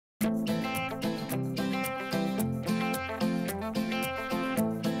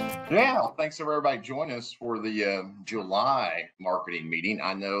Yeah, well, thanks for everybody joining us for the July marketing meeting.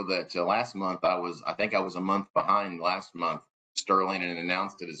 I know that last month I think I was a month behind last month, Sterling, and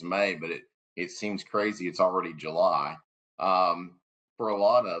announced it as May, but it seems crazy. It's already July. For a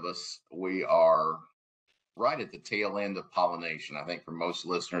lot of us, we are right at the tail end of pollination. I think for most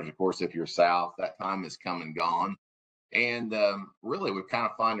listeners, of course, if you're south, that time has come and gone. And really, we kind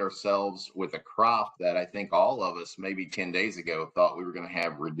of find ourselves with a crop that I think all of us maybe 10 days ago thought we were going to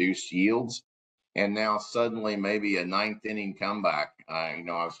have reduced yields. And now suddenly, maybe a ninth inning comeback. I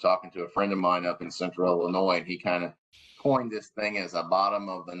was talking to a friend of mine up in central Illinois, and he kind of coined this thing as a bottom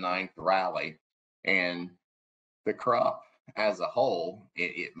of the ninth rally. And the crop as a whole,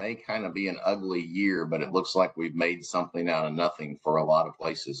 it may kind of be an ugly year, but it looks like we've made something out of nothing for a lot of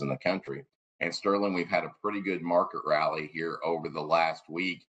places in the country. And Sterling, we've had a pretty good market rally here over the last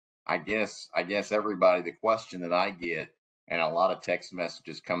week. I guess everybody, the question that I get, and a lot of text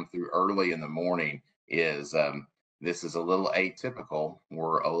messages come through early in the morning, is this is a little atypical.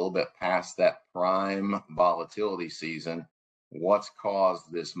 We're a little bit past that prime volatility season. What's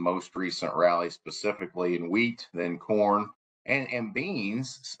caused this most recent rally, specifically in wheat, then corn, and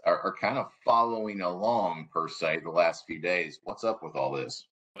beans are kind of following along per se the last few days. What's up with all this?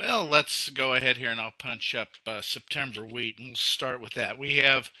 Well, let's go ahead here and I'll punch up September wheat and we'll start with that. We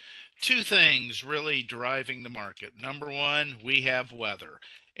have two things really driving the market. Number one, we have weather.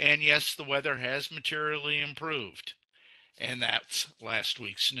 And yes, the weather has materially improved. And that's last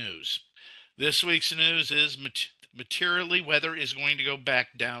week's news. This week's news is materially weather is going to go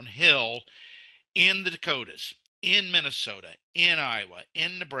back downhill in the Dakotas, in Minnesota, in Iowa,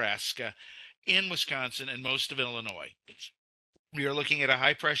 in Nebraska, in Wisconsin, and most of Illinois. We are looking at a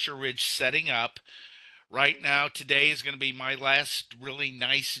high pressure ridge setting up. Right now, today is going to be my last really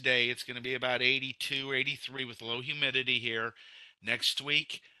nice day. It's going to be about 82, 83 with low humidity here. Next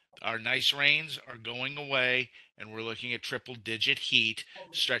week, our nice rains are going away, and we're looking at triple digit heat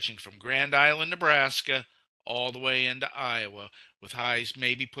stretching from Grand Island, Nebraska, all the way into Iowa, with highs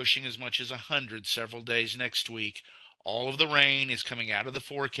maybe pushing as much as 100 several days next week. All of the rain is coming out of the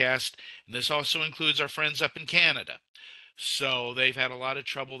forecast, and this also includes our friends up in Canada. So they've had a lot of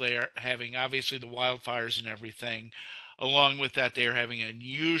trouble there, having obviously the wildfires and everything. Along with that, they are having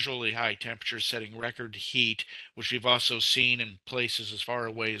unusually high temperatures, setting record heat, which we've also seen in places as far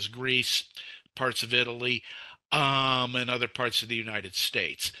away as Greece, parts of Italy, and other parts of the United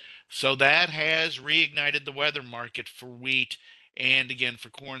States. So that has reignited the weather market for wheat and again for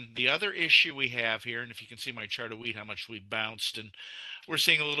corn. The other issue we have here, and if you can see my chart of wheat, how much we bounced, and we're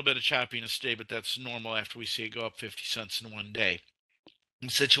seeing a little bit of choppiness today, but that's normal after we see it go up 50 cents in one day. The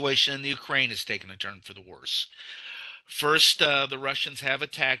situation in the Ukraine has taken a turn for the worse. First, the Russians have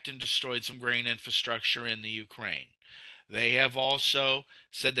attacked and destroyed some grain infrastructure in the Ukraine. They have also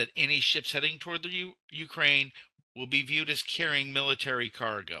said that any ships heading toward the Ukraine will be viewed as carrying military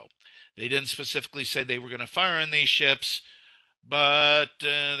cargo. They didn't specifically say they were going to fire on these ships, but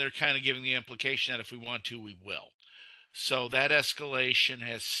they're kind of giving the implication that if we want to, we will. So that escalation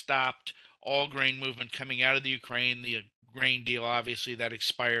has stopped all grain movement coming out of the Ukraine. The grain deal, obviously, that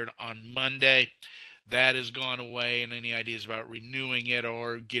expired on Monday. That has gone away, and any ideas about renewing it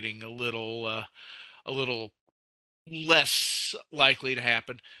or getting a little less likely to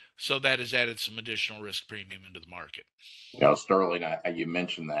happen. So that has added some additional risk premium into the market. Sterling, you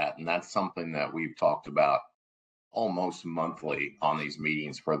mentioned that, and that's something that we've talked about almost monthly on these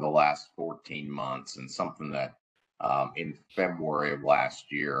meetings for the last 14 months, and something that in February of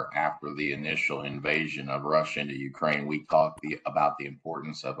last year, after the initial invasion of Russia into Ukraine, we talked about the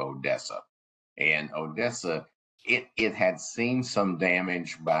importance of Odessa. And Odessa, it had seen some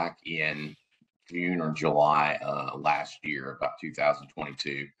damage back in June or July last year, about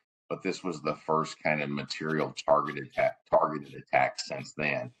 2022. But this was the first kind of material targeted attack since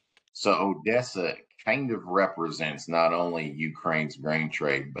then. So Odessa kind of represents not only Ukraine's grain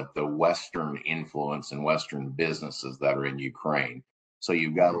trade, but the Western influence and Western businesses that are in Ukraine. So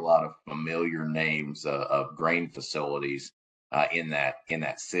you've got a lot of familiar names of grain facilities in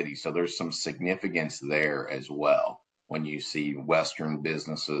that city. So there's some significance there as well when you see Western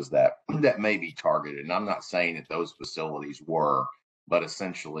businesses that may be targeted. And I'm not saying that those facilities were, but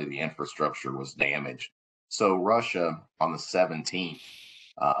essentially the infrastructure was damaged. So Russia on the 17th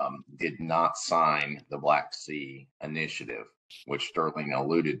did not sign the Black Sea Initiative, which Sterling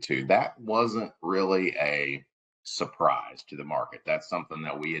alluded to. That wasn't really a surprise to the market. That's something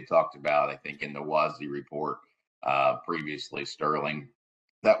that we had talked about, I think, in the WASI report previously, Sterling.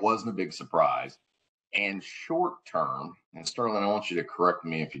 That wasn't a big surprise. And short term, and Sterling, I want you to correct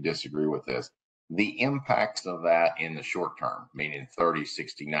me if you disagree with this. The impacts of that in the short term, meaning 30,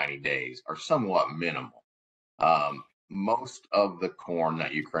 60, 90 days, are somewhat minimal. Most of the corn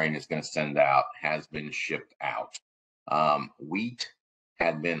that Ukraine is going to send out has been shipped out. Wheat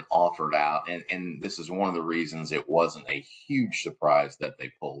had been offered out, and this is one of the reasons it wasn't a huge surprise that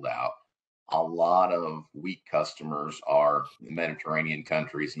they pulled out. A lot of wheat customers are Mediterranean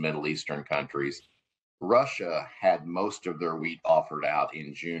countries, Middle Eastern countries. Russia had most of their wheat offered out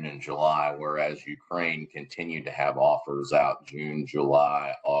in June and July, whereas Ukraine continued to have offers out June,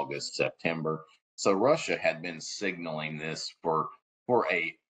 July, August, September. So Russia had been signaling this for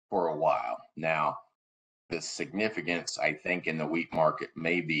a for a while. Now, the significance, I think, in the wheat market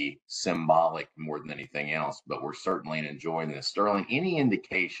may be symbolic more than anything else, but we're certainly enjoying this. Sterling, any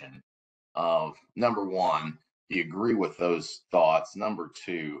indication of number one, do you agree with those thoughts? Number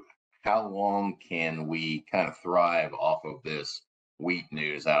two, how long can we kind of thrive off of this wheat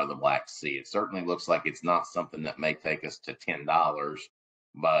news out of the Black Sea? It certainly looks like it's not something that may take us to $10,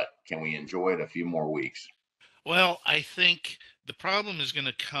 but can we enjoy it a few more weeks? Well, I think the problem is going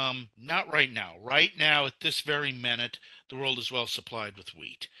to come not right now. Right now, at this very minute, the world is well supplied with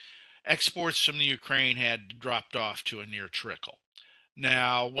wheat. Exports from the Ukraine had dropped off to a near trickle.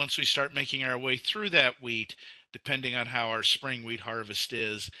 Now, once we start making our way through that wheat, depending on how our spring wheat harvest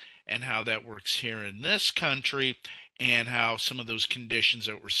is and how that works here in this country, and how some of those conditions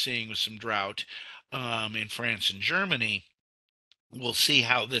that we're seeing with some drought in France and Germany, we'll see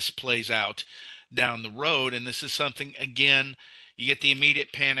how this plays out down the road. And this is something, again, you get the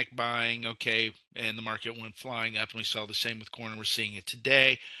immediate panic buying, okay, and the market went flying up, and we saw the same with corn, and we're seeing it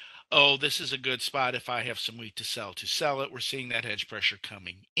today. Oh, this is a good spot if I have some wheat to sell it. We're seeing that hedge pressure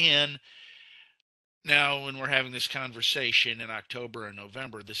coming in. Now, when we're having this conversation in October and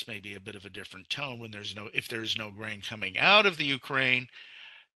November, this may be a bit of a different tone when if there's no grain coming out of the Ukraine,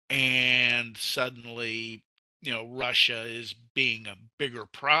 and suddenly, Russia is being a bigger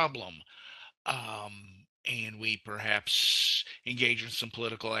problem, and we perhaps engage in some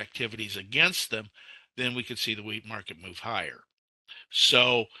political activities against them, then we could see the wheat market move higher.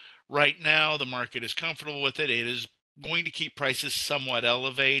 So right now, the market is comfortable with it. It is going to keep prices somewhat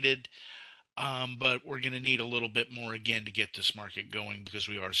elevated, but we're going to need a little bit more again to get this market going because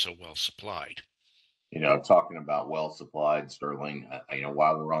we are so well supplied. Talking about well supplied, Sterling,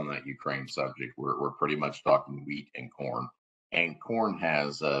 while we're on that Ukraine subject, we're pretty much talking wheat and corn. And corn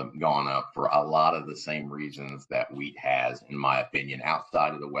has gone up for a lot of the same reasons that wheat has, in my opinion,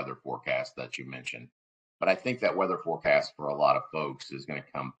 outside of the weather forecast that you mentioned. But I think that weather forecast for a lot of folks is going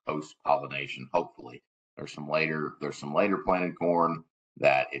to come post pollination, hopefully. There's some later planted corn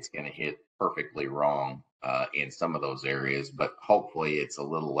that it's going to hit perfectly wrong in some of those areas, but hopefully it's a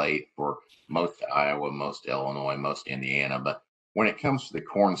little late for most Iowa, most Illinois, most Indiana. But when it comes to the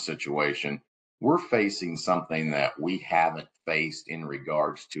corn situation, we're facing something that we haven't faced in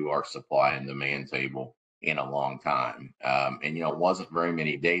regards to our supply and demand table in a long time. It wasn't very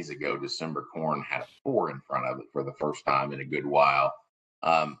many days ago, December corn had a four in front of it for the first time in a good while.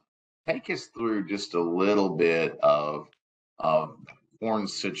 Um, Take us through just a little bit of the corn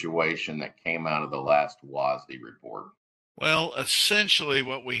situation that came out of the last WASDE report. Well, essentially,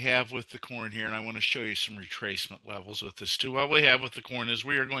 what we have with the corn here, and I want to show you some retracement levels with this too. What we have with the corn is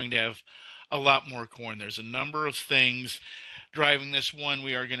we are going to have a lot more corn. There's a number of things driving this. One,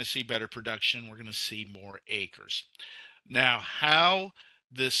 we are going to see better production. We're going to see more acres. Now, how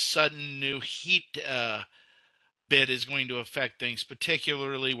this sudden new heat bit is going to affect things,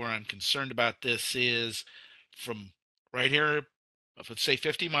 particularly where I'm concerned about this, is from right here, let's say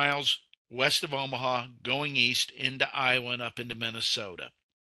 50 miles west of Omaha, going east into Iowa and up into Minnesota.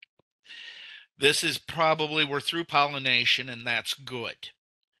 This is probably, we're through pollination, and that's good.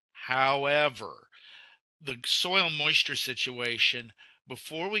 However, the soil moisture situation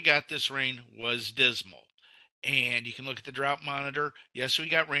before we got this rain was dismal. And you can look at the drought monitor. Yes, we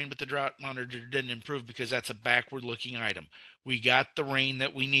got rain, but the drought monitor didn't improve because that's a backward looking item. We got the rain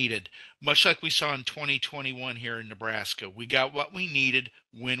that we needed, much like we saw in 2021 here in Nebraska. We got what we needed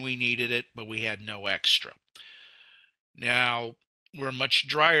when we needed it, but we had no extra. Now, we're much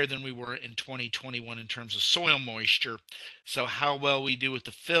drier than we were in 2021 in terms of soil moisture. So, how well we do with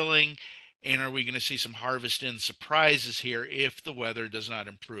the filling, and are we going to see some harvest in surprises here if the weather does not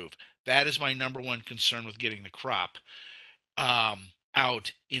improve? That is my number one concern with getting the crop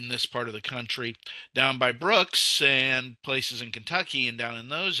out in this part of the country. Down by Brooks and places in Kentucky and down in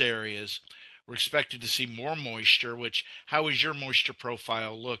those areas, we're expected to see more moisture, which, how is your moisture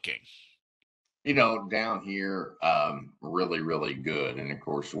profile looking? Down here, really, really good. And of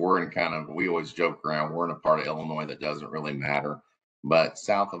course, we always joke around, we're in a part of Illinois that doesn't really matter. But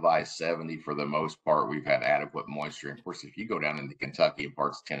south of I-70, for the most part, we've had adequate moisture. Of course, if you go down into Kentucky and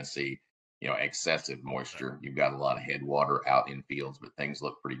parts of Tennessee, excessive Right. moisture. You've got a lot of headwater out in fields, but things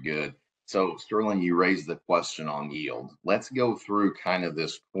look pretty good. So, Sterling, you raised the question on yield. Let's go through kind of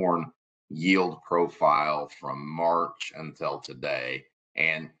this corn yield profile from March until today.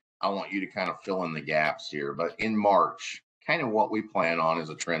 And I want you to kind of fill in the gaps here. But in March, kind of what we plan on is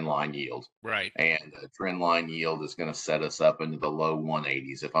a trend line yield. Right. And a trend line yield is going to set us up into the low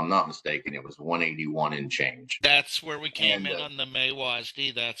 180s. If I'm not mistaken, it was 181 and change. That's where we came And in on the May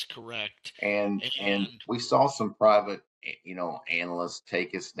WASD. That's correct. and And we saw some private analysts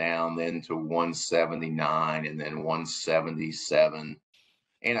take us down then to 179 and then 177.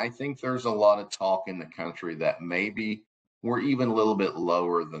 And I think there's a lot of talk in the country that maybe we're even a little bit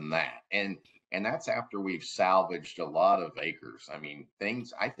lower than that. And that's after we've salvaged a lot of acres. I mean,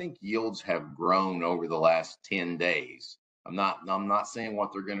 I think yields have grown over the last 10 days. I'm not saying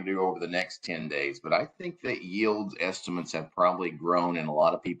what they're going to do over the next 10 days, but I think that yield estimates have probably grown in a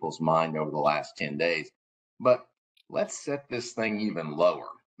lot of people's mind over the last 10 days. But let's set this thing even lower,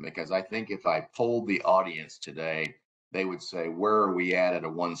 because I think if I polled the audience today, they would say, where are we at a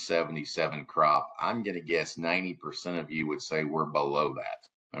 177 crop? I'm going to guess 90% of you would say we're below that.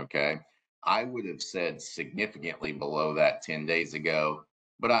 Okay. I would have said significantly below that 10 days ago,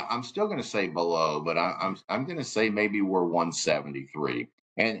 but I'm still going to say below, but I'm going to say maybe we're 173.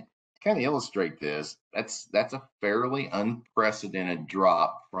 And to kind of illustrate this, that's a fairly unprecedented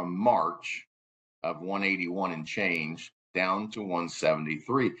drop from March of 181 and change down to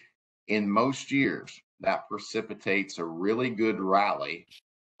 173. In most years, that precipitates a really good rally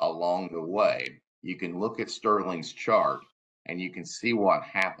along the way. You can look at Sterling's chart and you can see what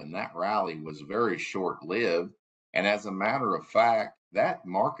happened. That rally was very short lived. And as a matter of fact, that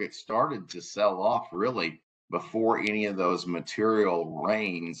market started to sell off really before any of those material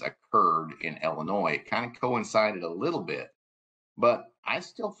rains occurred in Illinois. It kind of coincided a little bit, but I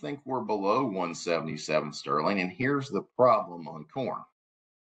still think we're below 177 sterling. And here's the problem on corn.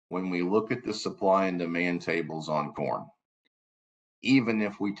 When we look at the supply and demand tables on corn, even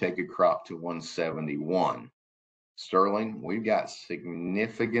if we take a crop to 171 sterling, we've got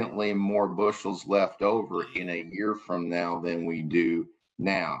significantly more bushels left over in a year from now than we do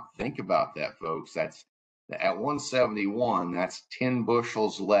now. Think about that, folks. That's at 171, that's 10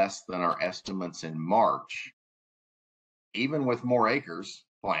 bushels less than our estimates in March, even with more acres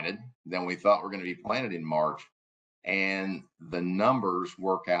planted than we thought were going to be planted in March. And the numbers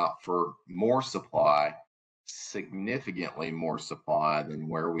work out for more supply, significantly more supply than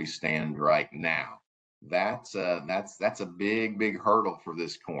where we stand right now. That's a big hurdle for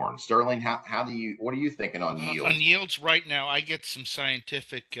this corn. Sterling, what are you thinking on on yields? yields right now, I get some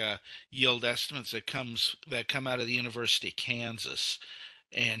scientific yield estimates that come out of the University of Kansas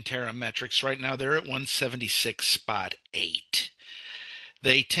and Terrametrics. Right now, they're at 176.8.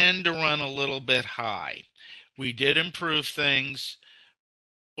 They tend to run a little bit high. We did improve things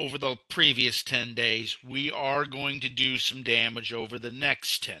over the previous 10 days. We are going to do some damage over the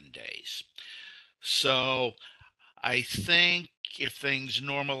next 10 days. So I think if things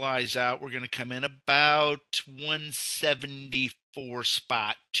normalize out, we're going to come in about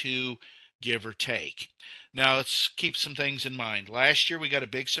 174.2, give or take. Now, let's keep some things in mind. Last year, we got a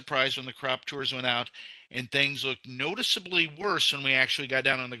big surprise when the crop tours went out, and things looked noticeably worse when we actually got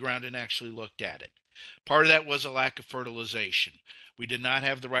down on the ground and actually looked at it. Part of that was a lack of fertilization. We did not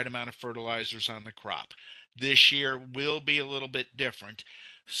have the right amount of fertilizers on the crop. This year will be a little bit different.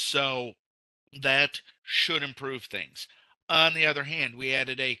 So that should improve things. On the other hand, we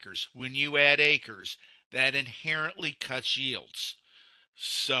added acres. When you add acres, that inherently cuts yields.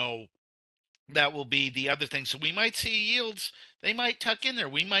 So that will be the other thing. So we might see yields, they might tuck in there.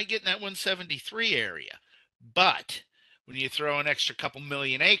 We might get in that 173 area. But when you throw an extra couple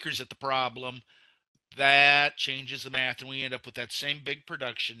million acres at the problem, that changes the math, and we end up with that same big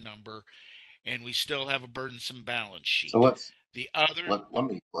production number, and we still have a burdensome balance So sheet. let's The other, let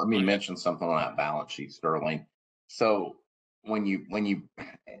me go ahead. mention something on that balance sheet, Sterling. So when you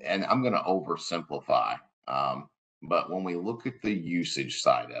and I'm going to oversimplify, but when we look at the usage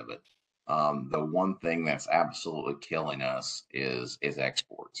side of it, the one thing that's absolutely killing us is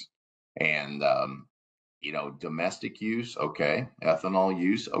exports. And domestic use, okay, ethanol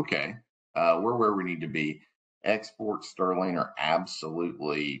use, okay, we're where we need to be. Exports, Sterling, are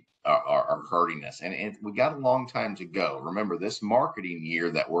absolutely are hurting us, and we got a long time to go. Remember, this marketing year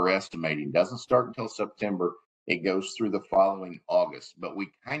that we're estimating doesn't start until September. It goes through the following August, but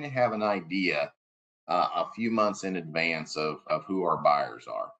we kind of have an idea a few months in advance of who our buyers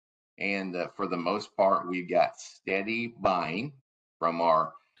are. And for the most part, we've got steady buying. from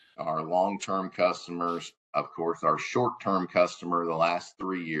our long-term customers. Of course, our short-term customer the last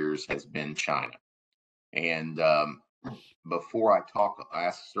 3 years has been China. And before I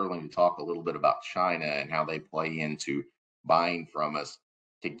asked Sterling to talk a little bit about China and how they play into buying from us.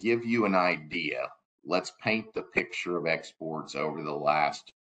 To give you an idea, let's paint the picture of exports over the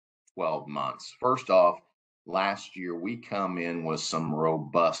last 12 months. First off, last year we come in with some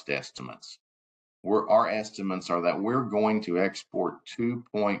robust estimates. Our estimates are that we're going to export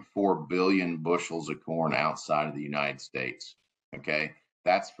 2.4 billion bushels of corn outside of the United States. Okay.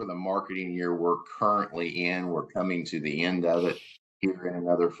 That's for the marketing year we're currently in. We're coming to the end of it here in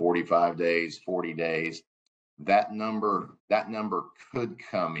another 45 days, 40 days. That number could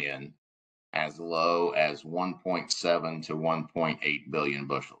come in as low as 1.7 to 1.8 billion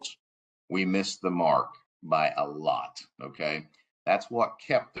bushels. We missed the mark by a lot. Okay. That's what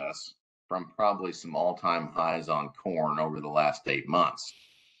kept us from probably some all-time highs on corn over the last 8 months.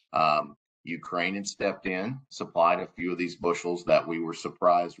 Ukraine had stepped in, supplied a few of these bushels that we were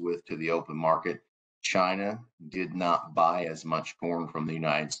surprised with to the open market. China did not buy as much corn from the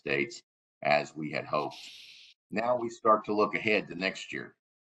United States as we had hoped. Now we start to look ahead to next year,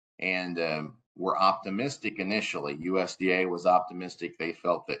 and we're optimistic initially. USDA was optimistic. They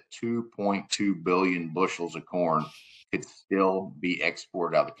felt that 2.2 billion bushels of corn could still be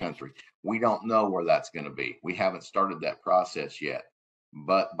exported out of the country. We don't know where that's going to be. We haven't started that process yet.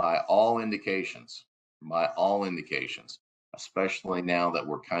 But by all indications, especially now that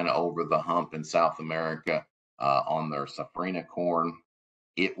we're kind of over the hump in South America on their safrinha corn,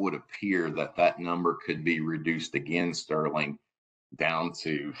 it would appear that that number could be reduced again, Sterling, down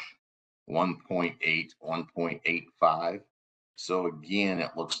to 1.8, 1.85. So again,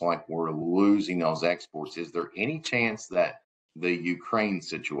 it looks like we're losing those exports. Is there any chance that the Ukraine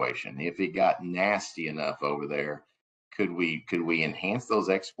situation, if it got nasty enough over there, could we enhance those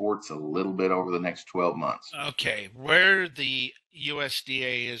exports a little bit over the next 12 months? Okay, where the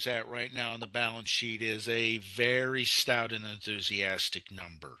USDA is at right now on the balance sheet is a very stout and enthusiastic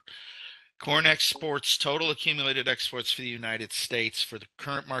number. Corn exports, total accumulated exports for the United States for the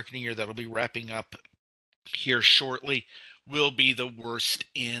current marketing year that'll be wrapping up here shortly, will be the worst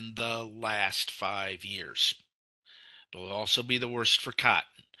in the last 5 years. It'll also be the worst for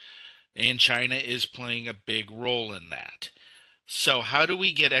cotton, and China is playing a big role in that. So, how do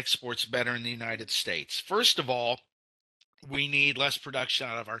we get exports better in the United States? First of all, we need less production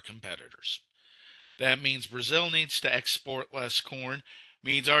out of our competitors. That means Brazil needs to export less corn,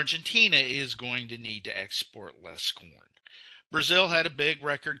 means Argentina is going to need to export less corn. Brazil had a big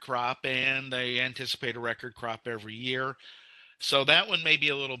record crop and they anticipate a record crop every year. So that one may be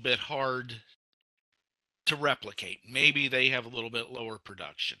a little bit hard to replicate. Maybe they have a little bit lower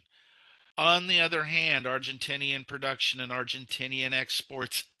production. On the other hand, Argentinian production and Argentinian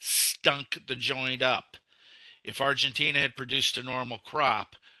exports stunk the joint up. If Argentina had produced a normal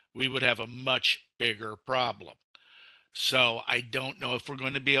crop, we would have a much bigger problem. So I don't know if we're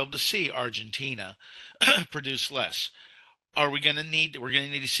going to be able to see Argentina produce less. We're going to need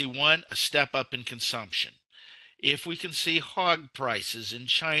to see a step up in consumption. If we can see hog prices in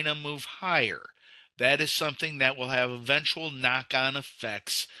China move higher, that is something that will have eventual knock-on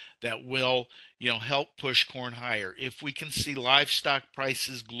effects that will, help push corn higher. If we can see livestock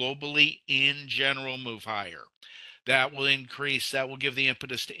prices globally in general move higher, that will give the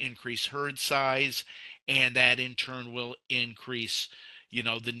impetus to increase herd size, and that in turn will increase,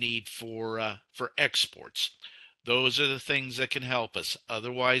 the need for exports. Those are the things that can help us.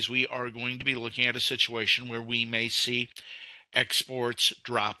 Otherwise, we are going to be looking at a situation where we may see exports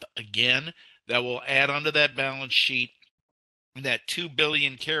drop again. That will add onto that balance sheet. That 2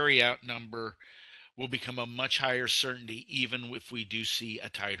 billion carryout number will become a much higher certainty, even if we do see a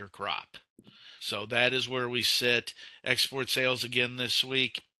tighter crop. So that is where we sit. Export sales again this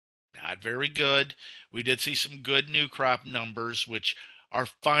week, not very good. We did see some good new crop numbers, which are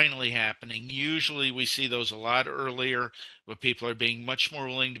finally happening. Usually we see those a lot earlier, but people are being much more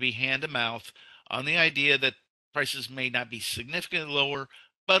willing to be hand to mouth on the idea that prices may not be significantly lower,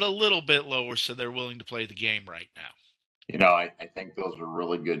 but a little bit lower, so they're willing to play the game right now. I think those are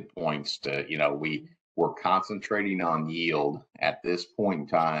really good points we're concentrating on yield at this point in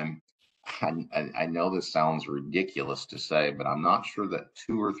time. I know this sounds ridiculous to say, but I'm not sure that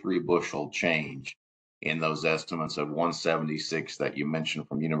 2 or 3 bushel change in those estimates of 176 that you mentioned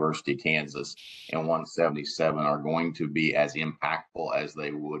from University of Kansas and 177 are going to be as impactful as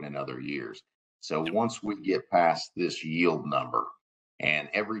they would in other years. So once we get past this yield number, and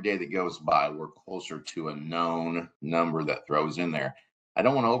every day that goes by, we're closer to a known number that throws in there. I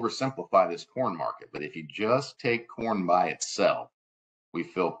don't want to oversimplify this corn market, but if you just take corn by itself, We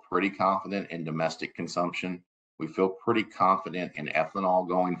feel pretty confident in domestic consumption. We feel pretty confident in ethanol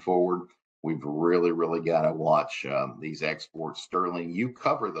going forward. We've really got to watch these exports. Sterling, you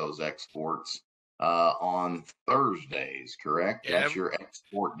cover those exports on Thursdays, correct? That's Every, your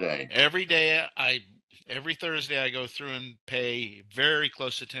export day. every day every Thursday I go through and pay very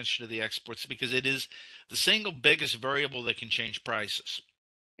close attention to the exports because it is the single biggest variable that can change prices.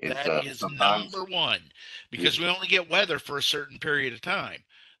 It's That is sometimes number one it, because we only get weather for a certain period of time.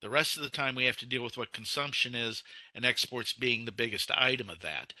 The rest of the time we have to deal with what consumption is, and exports being the biggest item of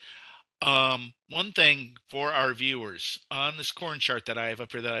that. One thing for our viewers on this corn chart that I have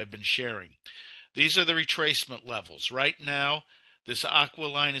up here that I've been sharing, these are the retracement levels. Right now, this aqua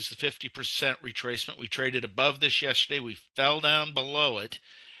line is the 50% retracement. We traded above this yesterday. We fell down below it.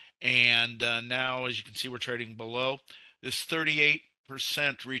 And now, as you can see, we're trading below this 38%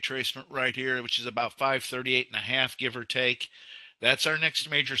 retracement right here, which is about 538 and a half, give or take. That's our next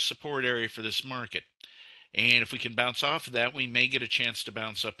major support area for this market. And if we can bounce off of that, we may get a chance to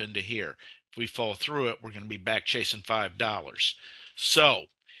bounce up into here. If we fall through it, we're going to be back chasing $5. So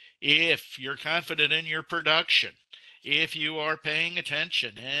if you're confident in your production, if you are paying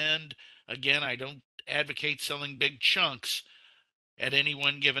attention, and again, I don't advocate selling big chunks at any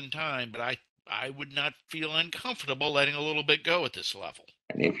one given time, but I would not feel uncomfortable letting a little bit go at this level.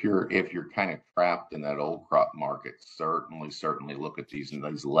 and if you're kind of trapped in that old crop market, certainly look at these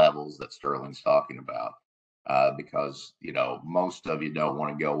levels that Sterling's talking about. Because most of you don't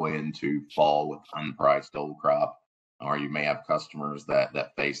want to go into fall with unpriced old crop, or you may have customers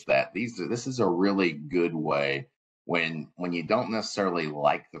that face that. This is a really good way when you don't necessarily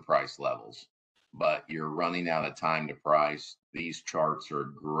like the price levels, but you're running out of time to price. These charts are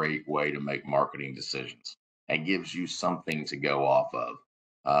a great way to make marketing decisions. It gives you something to go off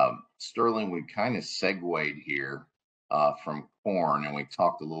of. Sterling, we kind of segued here from corn, and we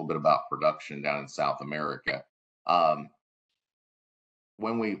talked a little bit about production down in South America. Um,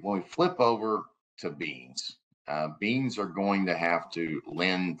 when we flip over to beans, beans are going to have to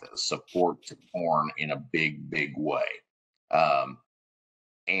lend support to corn in a big way. Um,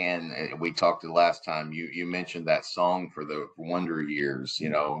 and we talked the last time you mentioned that song for the Wonder Years. You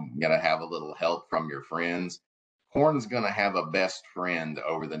got to have a little help from your friends. Corn's going to have a best friend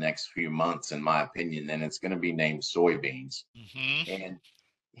over the next few months, in my opinion, and it's going to be named soybeans. Mm-hmm. And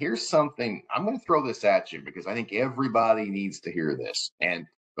here's something I'm going to throw this at you because I think everybody needs to hear this. And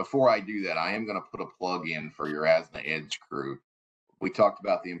before I do that, I am going to put a plug in for your Asna Edge crew. We talked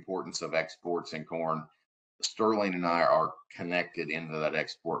about the importance of exports in corn. Sterling and I are connected into that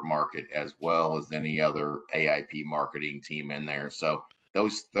export market as well as any other AIP marketing team in there. So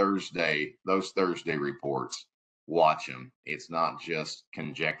those Thursday reports, watch them. It's not just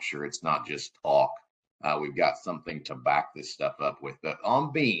conjecture. It's not just talk. We've got something to back this stuff up with. But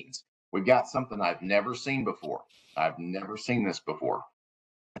on beans, we've got something I've never seen before. I've never seen this before.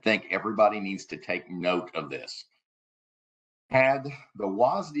 I think everybody needs to take note of this. Had the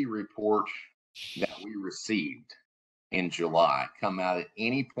WASDE report that we received in July come out at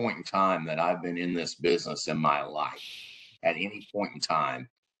any point in time that I've been in this business in my life, at any point in time,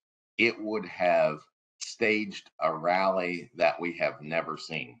 it would have staged a rally that we have never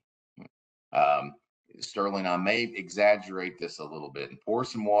seen. Um, Sterling, I may exaggerate this a little bit and pour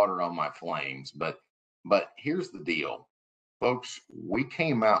some water on my flames, but here's the deal, folks. We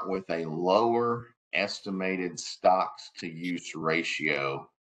came out with a lower estimated stocks to use ratio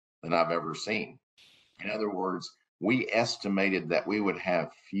than I've ever seen. In other words, we estimated that we would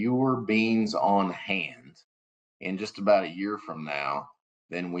have fewer beans on hand in just about a year from now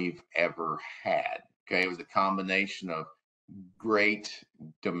than we've ever had. Okay, it was a combination of great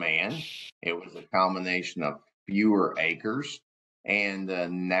demand. It was a combination of fewer acres. And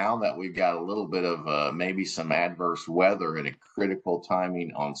now that we've got a little bit of maybe some adverse weather and a critical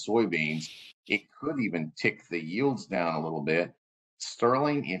timing on soybeans, it could even tick the yields down a little bit.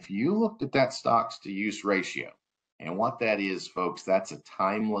 Sterling, if you looked at that stocks to use ratio, and what that is, folks, that's a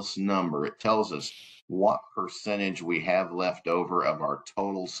timeless number. It tells us what percentage we have left over of our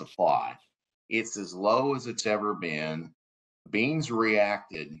total supply. It's as low as it's ever been. Beans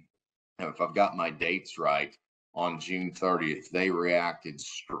reacted, if I've got my dates right, on June 30th. They reacted,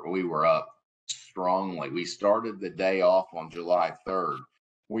 we were up strongly. We started the day off on July 3rd.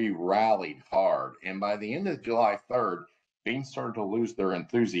 We rallied hard. And by the end of July 3rd, beans started to lose their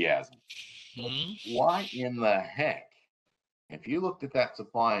enthusiasm. Mm-hmm. Why in the heck, if you looked at that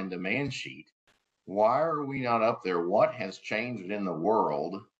supply and demand sheet, why are we not up there? What has changed in the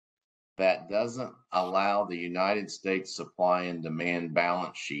world that doesn't allow the United States supply and demand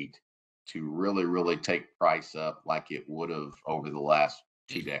balance sheet to really, really take price up like it would have over the last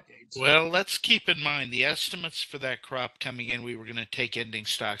 2 decades? Well, let's keep in mind the estimates for that crop coming in. We were going to take ending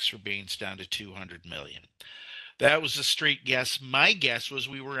stocks for beans down to 200 million. That was the street guess. My guess was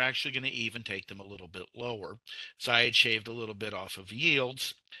we were actually going to even take them a little bit lower. So I had shaved a little bit off of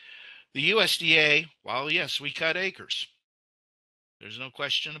yields. The USDA, well, yes, we cut acres. There's no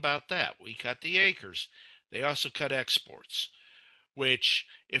question about that. We cut the acres. They also cut exports, which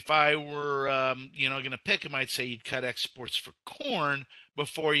if I were, going to pick them, I'd say you'd cut exports for corn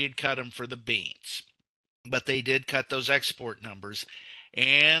before you'd cut them for the beans. But they did cut those export numbers,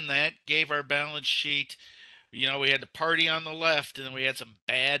 and that gave our balance sheet, we had the party on the left, and then we had some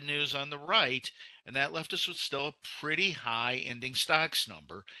bad news on the right, and that left us with still a pretty high ending stocks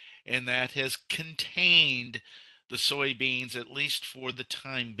number, and that has contained the soybeans at least for the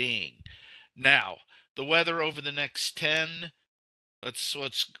time being. Now, the weather over the next 10, let's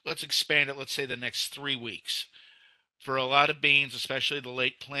expand it, let's say the next 3 weeks. For a lot of beans, especially the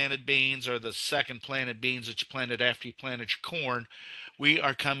late planted beans or the second planted beans that you planted after you planted your corn, we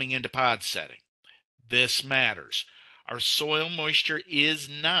are coming into pod setting. This matters. Our soil moisture is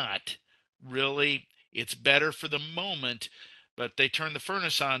not really, it's better for the moment, but they turn the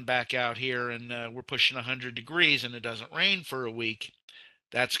furnace on back out here and we're pushing 100 degrees and it doesn't rain for a week.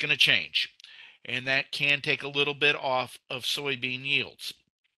 That's going to change. And that can take a little bit off of soybean yields.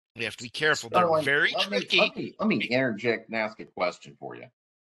 We have to be careful. They're Sterling, very let me tricky. let me let me interject and ask a question for you.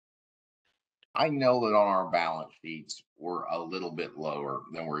 I know that on our balance sheets we're a little bit lower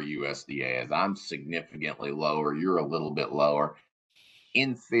than where USDA is. I'm significantly lower. You're a little bit lower.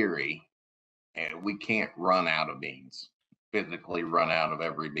 In theory, and we can't run out of beans, physically run out of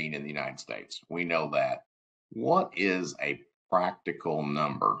every bean in the United States. We know that. What is a practical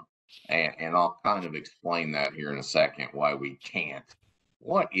number? And I'll kind of explain that here in a second why we can't.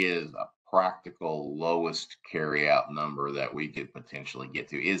 What is a practical lowest carryout number that we could potentially get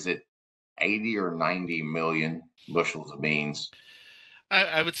to? Is it 80 or 90 million bushels of beans?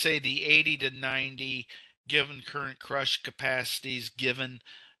 I would say the 80 to 90, given current crush capacities, given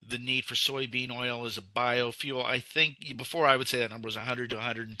the need for soybean oil as a biofuel. I think before I would say that number was 100 to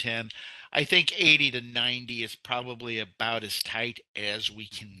 110. I think 80 to 90 is probably about as tight as we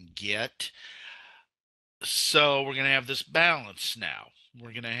can get. So we're going to have this balance now.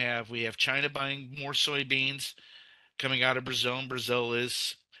 We have China buying more soybeans coming out of Brazil, and Brazil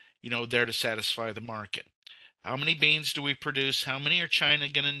is, there to satisfy the market. How many beans do we produce? How many are China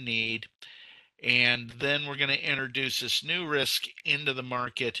going to need? And then we're going to introduce this new risk into the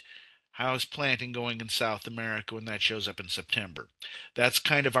market. How is planting going in South America when that shows up in September? That's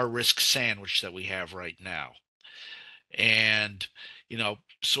kind of our risk sandwich that we have right now. And,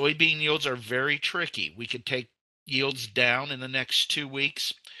 soybean yields are very tricky. We could take yields down in the next 2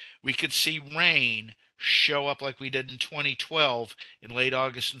 weeks. We could see rain show up like we did in 2012 in late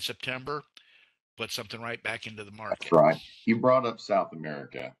August and September, put something right back into the That's market. right. You brought up South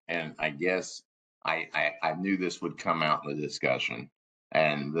America, and I guess I knew this would come out in the discussion.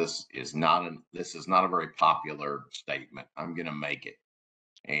 And this is not a very popular statement. I'm going to make it,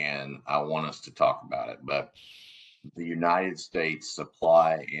 and I want us to talk about it. But the United States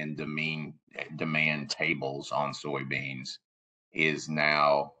supply and demand tables on soybeans is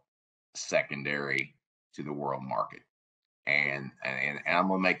now secondary to the world market. And I'm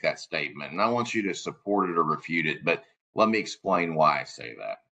gonna make that statement, and I want you to support it or refute it. But let me explain why I say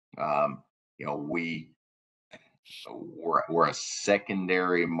that. You know, we're a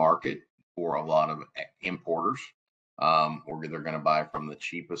secondary market for a lot of importers, or they're going to buy from the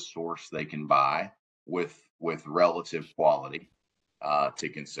cheapest source they can buy with relative quality to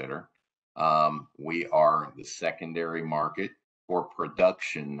consider. We are the secondary market for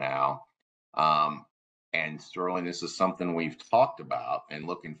production now. Um, and Sterling, this is something we've talked about and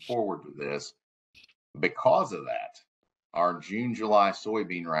looking forward to this. Because of that, our June, July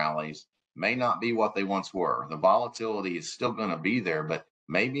soybean rallies may not be what they once were. The volatility is still going to be there, but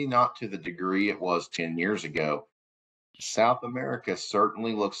maybe not to the degree it was 10 years ago. South America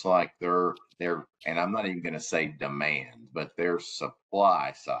certainly looks like they're and I'm not even going to say demand, but their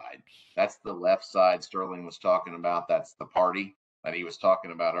supply side. That's the left side Sterling was talking about. That's the party that he was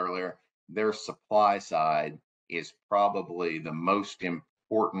talking about earlier. Their supply side is probably the most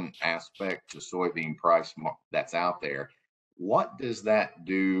important aspect to soybean price that's out there. What does that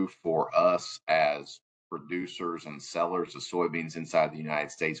do for us as producers and sellers of soybeans inside the United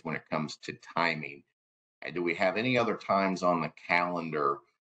States when it comes to timing? And do we have any other times on the calendar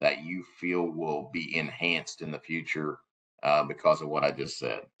that you feel will be enhanced in the future because of what I just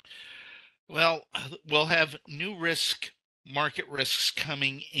said? Well, we'll have new risk market risks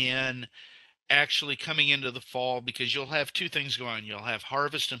actually coming into the fall, because you'll have two things going on. You'll have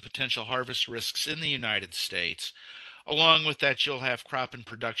harvest and potential harvest risks in the United States. Along with that, you'll have crop and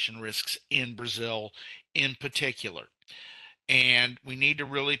production risks in Brazil in particular. And we need to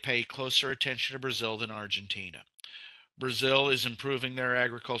really pay closer attention to Brazil than Argentina. Brazil is improving their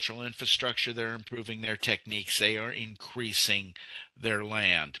agricultural infrastructure, they're improving their techniques, they are increasing their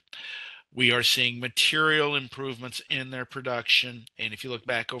land. We are seeing material improvements in their production. And if you look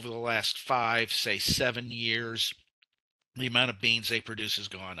back over the last 5, say 7 years, the amount of beans they produce has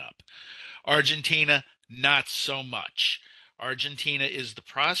gone up. Argentina, not so much. Argentina is the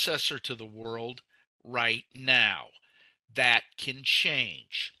processor to the world right now. That can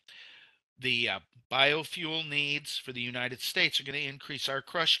change. The biofuel needs for the United States are going to increase our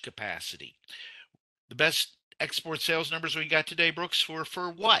crush capacity. The best export sales numbers we got today, Brooks, were for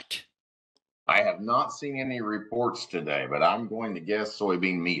what? I have not seen any reports today, but I'm going to guess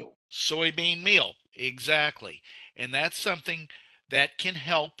soybean meal. Soybean meal, exactly. And that's something that can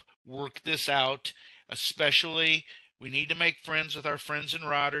help work this out, especially we need to make friends with our friends in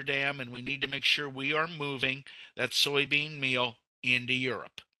Rotterdam, and we need to make sure we are moving that soybean meal into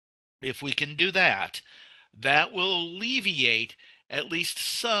Europe. If we can do that, that will alleviate at least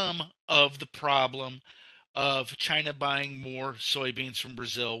some of the problem of China buying more soybeans from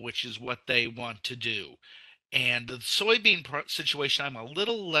Brazil, which is what they want to do. And the soybean situation, I'm a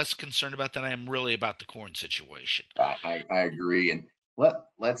little less concerned about than I am really about the corn situation. I agree, and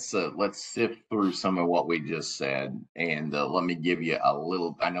let's sift through some of what we just said, and let me give you a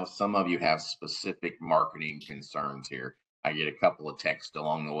little. I know some of you have specific marketing concerns here. I get a couple of texts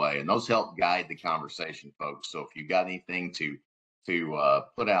along the way, and those help guide the conversation, folks. So if you got anything to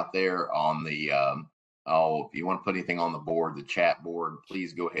put out there on the if you want to put anything on the board, the chat board,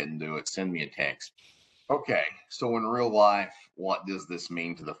 please go ahead and do it. Send me a text. Okay, so in real life, what does this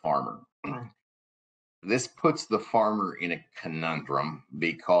mean to the farmer? This puts the farmer in a conundrum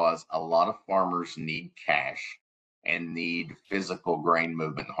because a lot of farmers need cash and need physical grain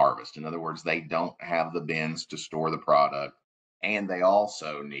movement and harvest. In other words, they don't have the bins to store the product, and they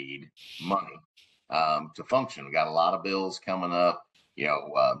also need money to function. We got a lot of bills coming up.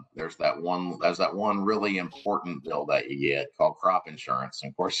 There's that one really important bill that you get called crop insurance.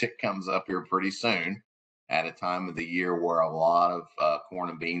 And of course, it comes up here pretty soon at a time of the year where a lot of corn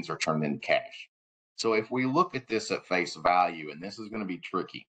and beans are turned into cash. So if we look at this at face value, and this is going to be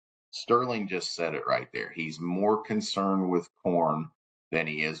tricky, Sterling just said it right there. He's more concerned with corn than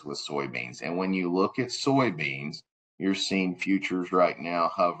he is with soybeans. And when you look at soybeans, you're seeing futures right now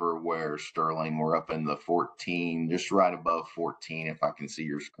hover where Sterling, we're up in the 14, just right above 14, if I can see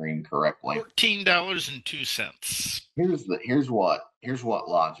your screen correctly. $14.02. Here's what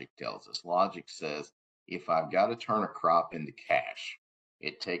logic tells us. Logic says if I've got to turn a crop into cash,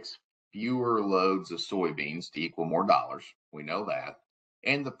 it takes fewer loads of soybeans to equal more dollars. We know that.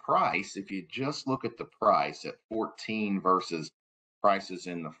 And the price, if you just look at the price at 14 versus prices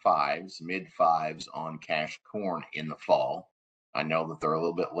in the fives, mid fives on cash corn in the fall. I know that they're a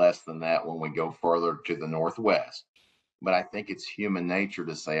little bit less than that when we go further to the northwest. But I think it's human nature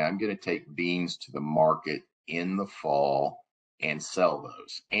to say, I'm going to take beans to the market in the fall and sell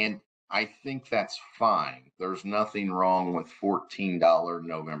those. And I think that's fine. There's nothing wrong with $14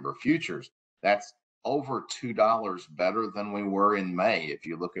 November futures. That's over $2 better than we were in May. If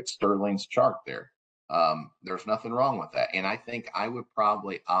you look at Sterling's chart there, there's nothing wrong with that. And I think I would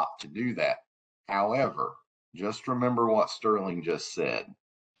probably opt to do that. However, just remember what Sterling just said.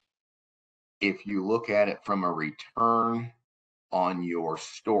 If you look at it from a return on your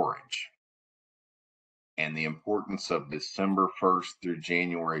storage and the importance of December 1st through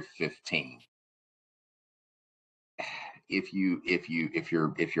January 15th, if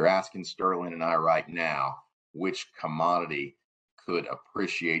you're asking Sterling and I right now, which commodity could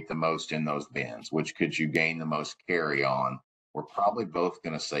appreciate the most in those bins, which could you gain the most carry on, we're probably both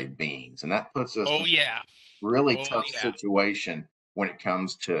going to say beans. And that puts us Oh, in yeah. a really Oh, tough yeah. situation when it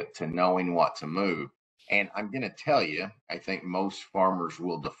comes to knowing what to move. And I'm going to tell you, I think most farmers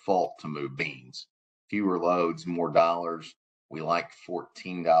will default to move beans. Fewer loads, more dollars. We like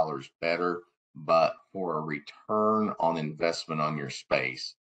 $14 better, but for a return on investment on your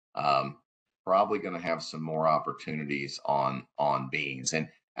space, probably going to have some more opportunities on beans. And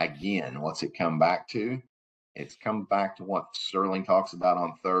again, what's it come back to? It's come back to what Sterling talks about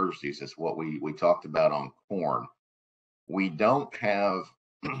on Thursdays. It's what we talked about on corn. We don't have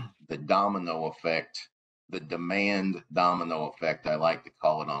the domino effect, the demand domino effect, I like to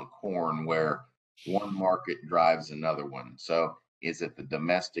call it on corn, where one market drives another one. So Is it the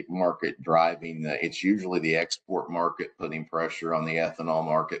domestic market driving it's usually the export market putting pressure on the ethanol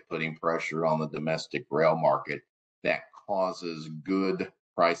market, putting pressure on the domestic rail market that causes good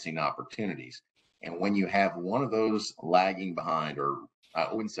pricing opportunities. And when you have one of those lagging behind, or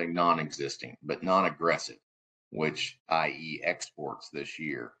I wouldn't say non-existing, but non-aggressive, which i.e. exports this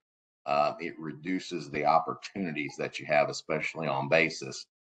year, it reduces the opportunities that you have, especially on basis.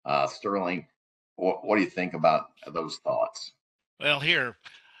 Sterling, what do you think about those thoughts? Well, here,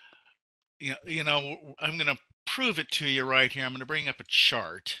 I'm going to prove it to you right here. I'm going to bring up a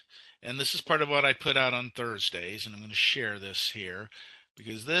chart, and this is part of what I put out on Thursdays, and I'm going to share this here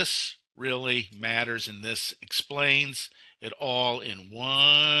because this really matters, and this explains it all in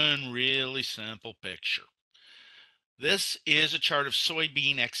one really simple picture. This is a chart of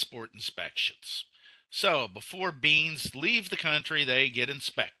soybean export inspections. So before beans leave the country, they get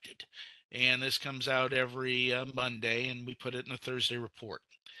inspected. And this comes out every Monday, and we put it in a Thursday report.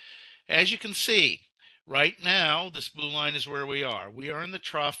 As you can see, right now, this blue line is where we are. We are in the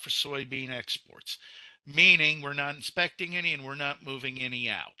trough for soybean exports, meaning we're not inspecting any and we're not moving any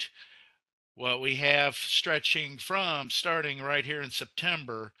out. What we have stretching from starting right here in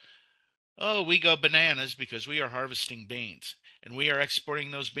September, oh, we go bananas because we are harvesting beans and we are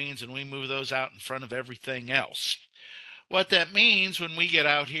exporting those beans and we move those out in front of everything else. What that means when we get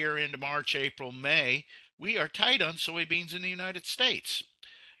out here into March, April, May, we are tight on soybeans in the United States.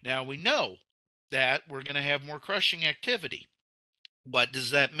 Now we know that we're going to have more crushing activity. What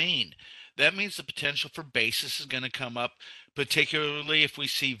does that mean? That means the potential for basis is going to come up, particularly if we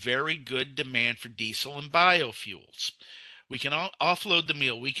see very good demand for diesel and biofuels. We can offload the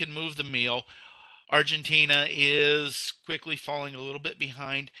meal. We can move the meal. Argentina is quickly falling a little bit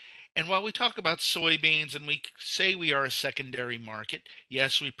behind. And while we talk about soybeans and we say we are a secondary market,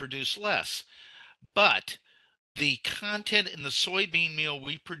 yes, we produce less. But the content in the soybean meal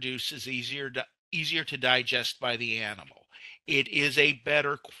we produce is easier to digest by the animal. It is a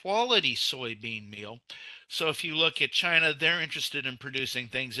better quality soybean meal. So if you look at China, they're interested in producing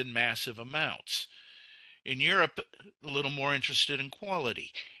things in massive amounts. In Europe, a little more interested in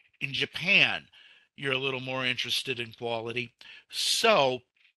quality. In Japan, you're a little more interested in quality. So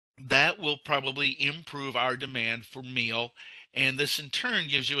that will probably improve our demand for meal. And this in turn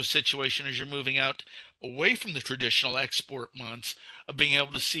gives you a situation as you're moving out away from the traditional export months of being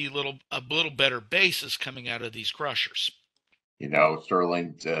able to see a little better basis coming out of these crushers.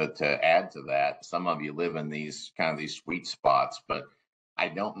 Sterling, to add to that, some of you live in these kind of these sweet spots, but I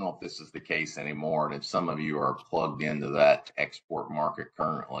don't know if this is the case anymore. And if some of you are plugged into that export market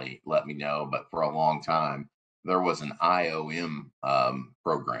currently, let me know. But for a long time, there was an IOM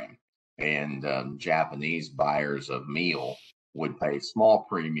program, and Japanese buyers of meal would pay small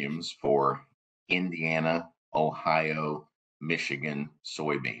premiums for Indiana, Ohio, Michigan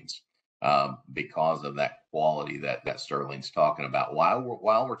soybeans, because of that quality that Sterling's talking about.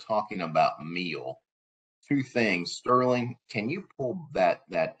 While we're talking about meal, two things. Sterling, can you pull that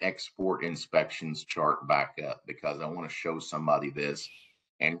export inspections chart back up, because I want to show somebody this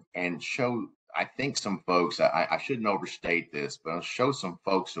and show. I think some folks. I shouldn't overstate this, but I'll show some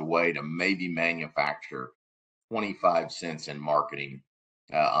folks a way to maybe manufacture 25 cents in marketing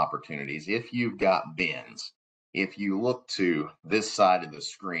opportunities. If you've got bins, if you look to this side of the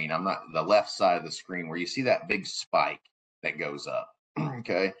screen, I'm not the left side of the screen where you see that big spike that goes up.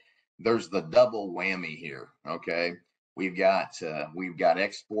 Okay. There's the double whammy here. Okay. We've got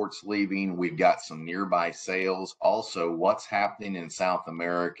exports leaving. We've got some nearby sales. Also, what's happening in South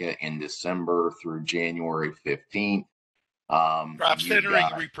America in December through January 15th. Crops You've entering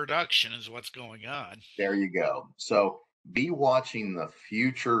got reproduction is what's going on. There you go. So be watching the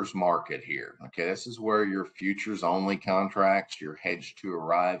futures market here. Okay, this is where your futures only contracts, your hedge to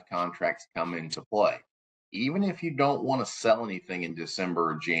arrive contracts come into play. Even if you don't want to sell anything in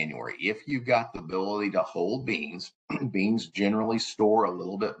December or January, if you've got the ability to hold beans, beans generally store a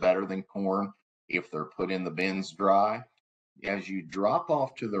little bit better than corn if they're put in the bins dry. As you drop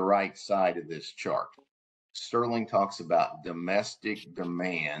off to the right side of this chart, Sterling talks about domestic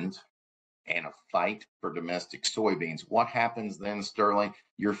demand and a fight for domestic soybeans. What happens then, Sterling?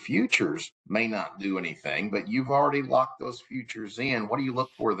 Your futures may not do anything, but you've already locked those futures in. What do you look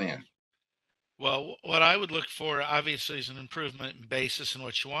for then? Well, what I would look for obviously is an improvement in basis, and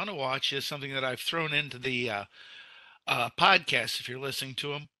what you want to watch is something that I've thrown into the podcast. If you're listening to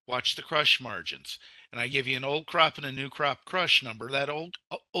them, watch the crush margins, and I give you an old crop and a new crop crush number. That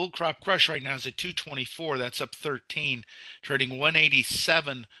old crop crush right now is at 224. That's up 13, trading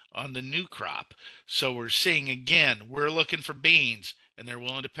 187 on the new crop. So we're seeing again, we're looking for beans, and they're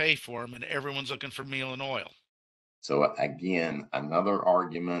willing to pay for them, and everyone's looking for meal and oil. So again, another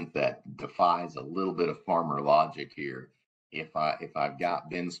argument that defies a little bit of farmer logic here. If I've got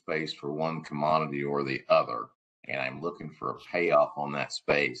bin space for one commodity or the other, and I'm looking for a payoff on that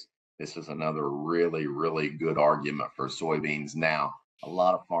space, this is another really, really good argument for soybeans. Now, a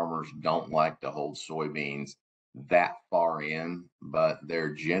lot of farmers don't like to hold soybeans that far in, but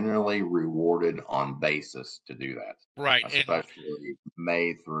they're generally rewarded on basis to do that, Right. And especially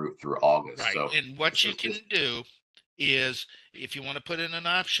May through August. right. So And what this you is can just do is if you want to put in an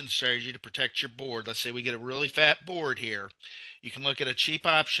option strategy to protect your board, let's say we get a really fat board here, you can look at a cheap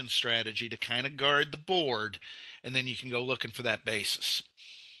option strategy to kind of guard the board, and then you can go looking for that basis.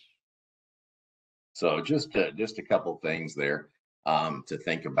 so just a couple things there to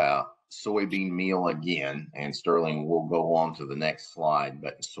think about. Soybean meal again, and Sterling will go on to the next slide.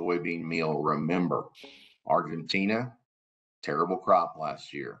 But soybean meal, remember, Argentina, terrible crop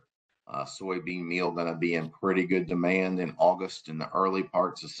last year. Soybean meal going to be in pretty good demand in August and the early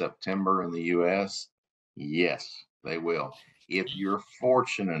parts of September in the U.S. Yes, they will. If you're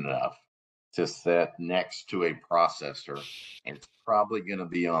fortunate enough to sit next to a processor, and it's probably going to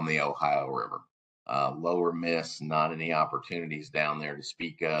be on the Ohio River. Lower Miss, not any opportunities down there to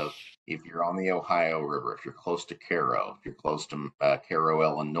speak of. If you're on the Ohio River, if you're close to Cairo, if you're close to Cairo,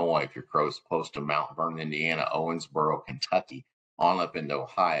 Illinois, if you're close to Mount Vernon, Indiana, Owensboro, Kentucky, on up into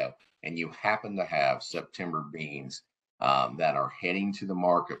Ohio, and you happen to have September beans that are heading to the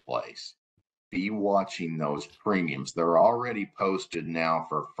marketplace, be watching those premiums. They're already posted now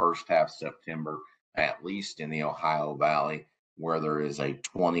for first half September, at least in the Ohio Valley, where there is a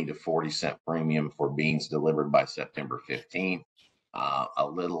 20 to 40 cent premium for beans delivered by September 15th. A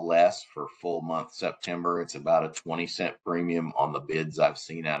little less for full month September. It's about a 20 cent premium on the bids I've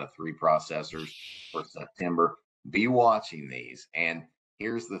seen out of three processors for September. Be watching these. And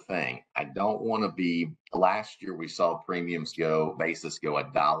here's the thing, I don't want to be, last year we saw premiums go, basis go a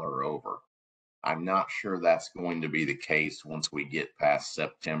dollar over. I'm not sure that's going to be the case once we get past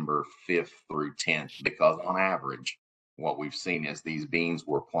September 5th through 10th, because on average, what we've seen is these beans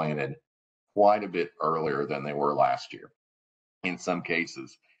were planted quite a bit earlier than they were last year. In some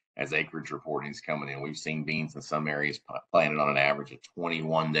cases, as acreage reporting is coming in, we've seen beans in some areas planted on an average of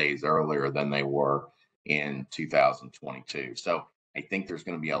 21 days earlier than they were in 2022. So I think there's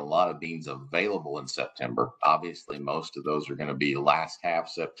going to be a lot of beans available in September. Obviously, most of those are going to be last half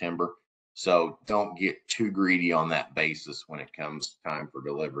September. So don't get too greedy on that basis when it comes time for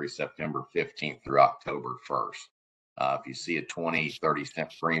delivery September 15th through October 1st. If you see a 20, 30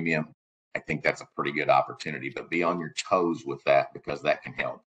 cent premium, I think that's a pretty good opportunity, but be on your toes with that because that can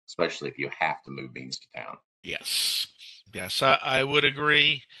help, especially if you have to move beans to town. Yes. Yes, I would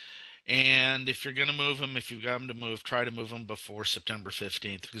agree. And if you're going to move them, if you've got them to move, try to move them before September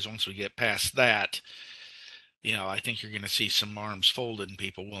 15th, because once we get past that, I think you're going to see some arms folded and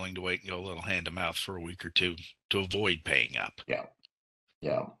people willing to wait and go a little hand to mouth for a week or two to avoid paying up. Yeah.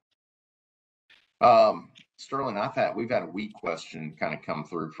 Yeah. Sterling, we've had a wheat question kind of come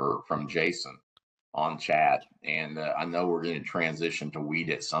through from Jason on chat, and I know we're going to transition to wheat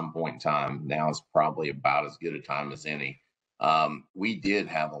at some point in time. Now is probably about as good a time as any. We did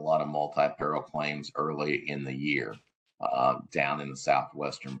have a lot of multi-peril claims early in the year down in the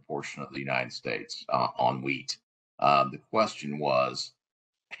southwestern portion of the United States on wheat. The question was,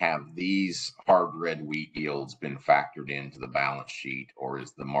 have these hard red wheat yields been factored into the balance sheet, or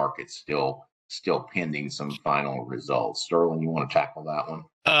is the market still pending some final results? Sterling, you want to tackle that one?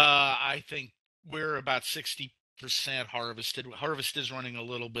 I think we're about 60% harvested. Harvest is running a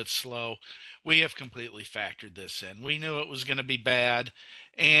little bit slow. We have completely factored this in. We knew it was going to be bad.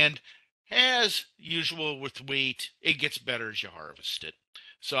 And as usual with wheat, it gets better as you harvest it.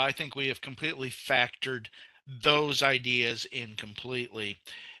 So I think we have completely factored those ideas in completely.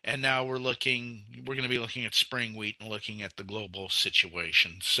 And now we're going to be looking at spring wheat and looking at the global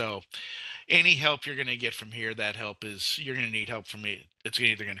situation. So any help you're going to get from here, that help is you're going to need help from me. It's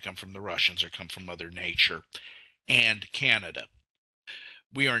either going to come from the Russians or come from Mother Nature and Canada.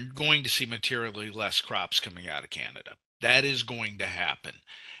 We are going to see materially less crops coming out of Canada. That is going to happen.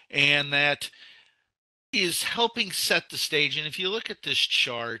 And that is helping set the stage. And if you look at this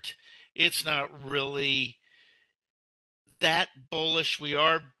chart, it's not really that bullish. We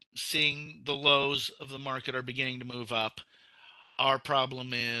are seeing the lows of the market are beginning to move up. Our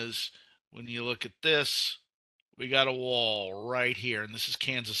problem is when you look at this, we got a wall right here, and this is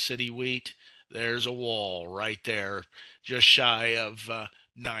Kansas City wheat. There's a wall right there, just shy of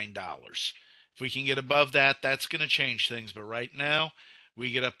 $9. If we can get above that, that's going to change things. But right now,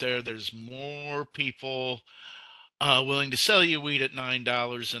 we get up there, there's more people willing to sell you wheat at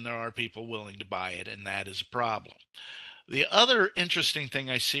 $9, and there are people willing to buy it, and that is a problem. The other interesting thing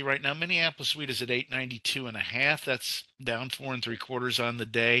I see right now, Minneapolis wheat is at 892 and a half. That's down 4 3/4 on the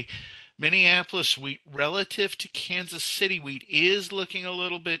day. Minneapolis wheat relative to Kansas City wheat is looking a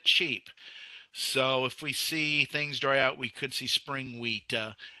little bit cheap. So if we see things dry out, we could see spring wheat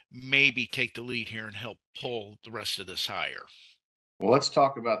maybe take the lead here and help pull the rest of this higher. Well, let's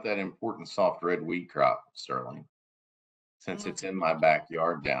talk about that important soft red wheat crop, Sterling, since Well, it's in my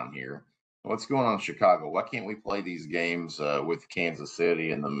backyard down here. What's going on in Chicago? Why can't we play these games with Kansas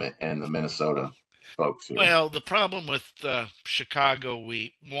City and the Minnesota folks here? well, the problem with Chicago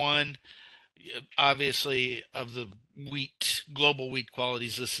wheat, one, obviously of the wheat global wheat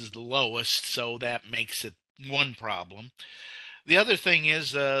qualities, this is the lowest, so that makes it one problem. The other thing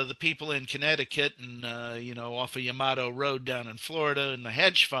is the people in Connecticut and off of Yamato Road down in Florida and the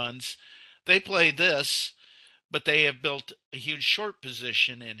hedge funds, they play this, but they have built a huge short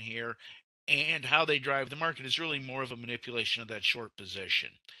position in here, and how they drive the market is really more of a manipulation of that short position.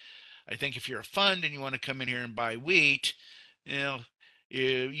 I think if you're a fund and you want to come in here and buy wheat, you know,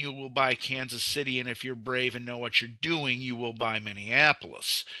 you will buy Kansas City, and if you're brave and know what you're doing, you will buy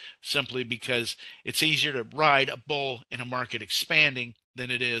Minneapolis, simply because it's easier to ride a bull in a market expanding than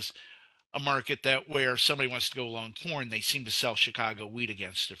it is a market that where somebody wants to go long corn. They seem to sell Chicago wheat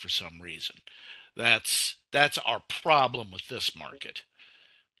against it for some reason. That's our problem with this market.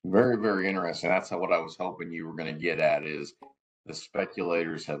 Very, very interesting. That's what I was hoping you were going to get at is the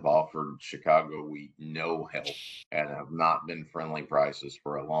speculators have offered Chicago wheat no help and have not been friendly prices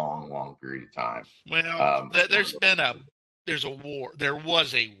for a long, long period of time. Well, One of there's a war. There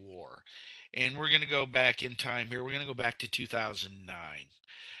was a war, and we're going to go back in time here. We're going to go back to 2009,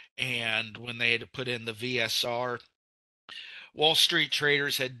 and when they had to put in the VSR, Wall Street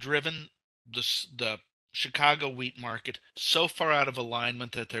traders had driven the Chicago wheat market so far out of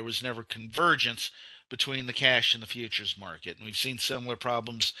alignment that there was never convergence between the cash and the futures market. And we've seen similar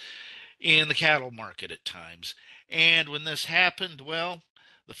problems in the cattle market at times. And when this happened, well,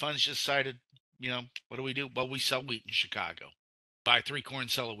 the funds just decided, what do we do? Well, we sell wheat in Chicago. Buy three corn,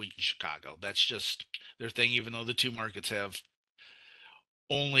 sell a wheat in Chicago. That's just their thing, even though the two markets have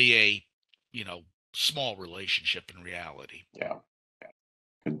only a, you know, small relationship in reality. yeah,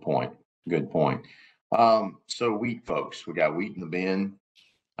 good point. Good point. So wheat folks, we got wheat in the bin.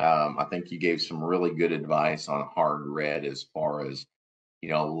 I think you gave some really good advice on hard red as far as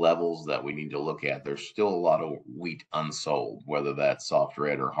levels that we need to look at. There's still a lot of wheat unsold, whether that's soft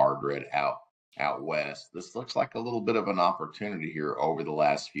red or hard red out west. This looks like a little bit of an opportunity here over the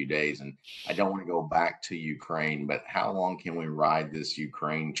last few days. And I don't want to go back to Ukraine, but how long can we ride this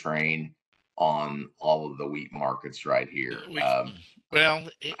Ukraine train on all of the wheat markets right here? We, well,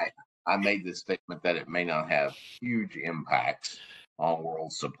 it, I, I made the statement that it may not have huge impacts on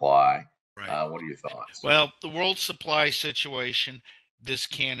world supply. right. What are your thoughts? Well, the world supply situation, this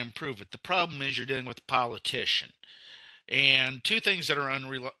can improve it. The problem is you're dealing with a politician. And two things that are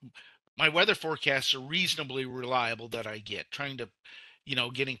unreliable. My weather forecasts are reasonably reliable that I get. Trying to,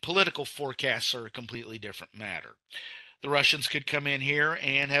 getting political forecasts are a completely different matter. The Russians could come in here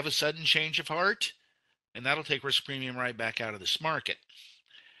and have a sudden change of heart, and that'll take risk premium right back out of this market.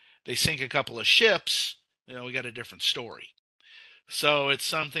 They sink a couple of ships, we got a different story. So it's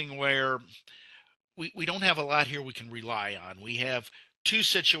something where we don't have a lot here we can rely on. We have two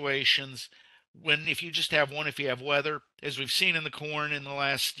situations. When if you just have one, if you have weather, as we've seen in the corn in the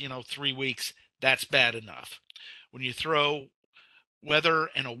last 3 weeks, that's bad enough. When you throw weather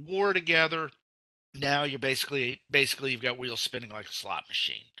and a war together, now you're basically you've got wheels spinning like a slot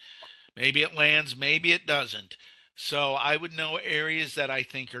machine. Maybe it lands, maybe it doesn't. So I would know areas that I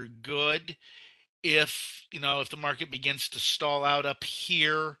think are good. If the market begins to stall out up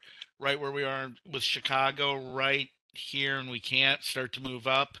here, right where we are with Chicago, right here, and we can't start to move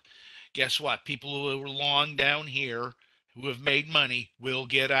up, guess what? People who are long down here who have made money will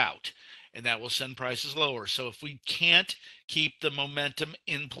get out, and that will send prices lower. So if we can't keep the momentum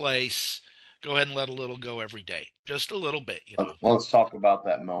in place, go ahead and let a little go every day, just a little bit. Let's talk about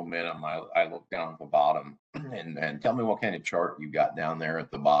that momentum. I look down at the bottom and tell me what kind of chart you got down there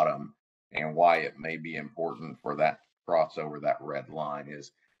at the bottom and why it may be important for that crossover that red line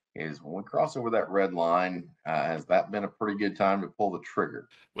is when we cross over that red line, has that been a pretty good time to pull the trigger?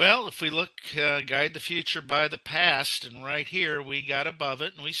 Well, if we look, guide the future by the past, and right here we got above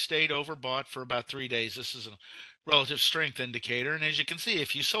it and we stayed overbought for about 3 days. This is a relative strength indicator. And as you can see,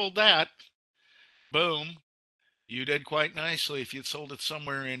 if you sold that, boom, you did quite nicely. If you'd sold it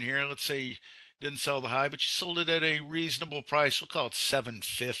somewhere in here, let's say you didn't sell the high, but you sold it at a reasonable price, we'll call it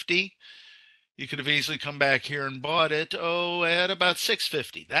 750. You could have easily come back here and bought it, at about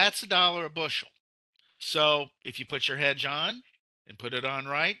 6.50. That's $1 a bushel. So if you put your hedge on and put it on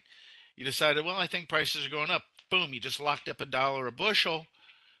right, you decided, well, I think prices are going up. Boom, you just locked up $1 a bushel,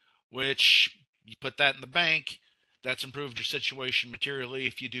 which you put that in the bank. That's improved your situation materially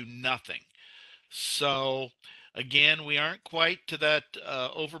if you do nothing. So again, we aren't quite to that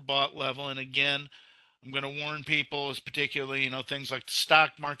overbought level. And again, I'm going to warn people, as particularly, things like the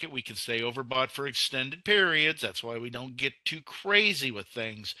stock market, we can stay overbought for extended periods. That's why we don't get too crazy with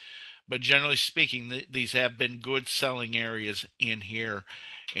things. But generally speaking, these have been good selling areas in here,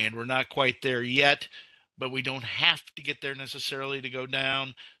 and we're not quite there yet, but we don't have to get there necessarily to go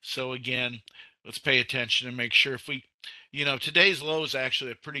down. So again, let's pay attention and make sure if we, today's low is actually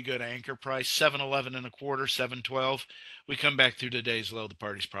a pretty good anchor price, 7.11 and a quarter, 7.12. We come back through today's low, the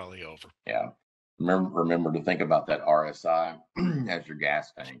party's probably over. Yeah. Remember to think about that RSI as your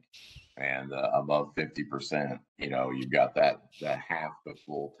gas tank, and above 50%, you've got that half the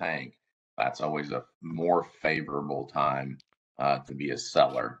full tank. That's always a more favorable time to be a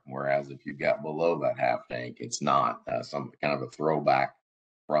seller. Whereas if you've got below that half tank, it's not some kind of a throwback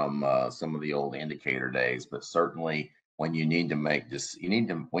from some of the old indicator days. But certainly when you need to make this,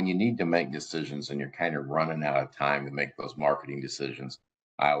 when you need to make decisions and you're kind of running out of time to make those marketing decisions,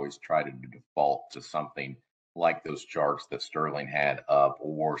 I always try to default to something like those charts that Sterling had up,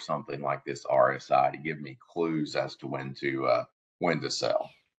 or something like this RSI to give me clues as to when to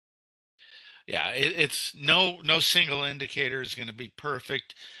sell. Yeah, it's no single indicator is going to be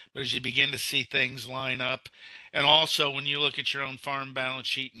perfect, but as you begin to see things line up, and also when you look at your own farm balance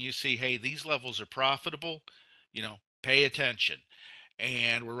sheet and you see, hey, these levels are profitable, pay attention.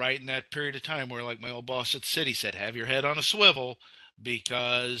 And we're right in that period of time where, like my old boss at City said, have your head on a swivel,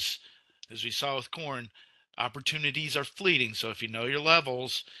 because as we saw with corn, opportunities are fleeting. So if you know your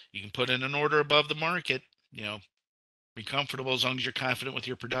levels, you can put in an order above the market, you know, be comfortable as long as you're confident with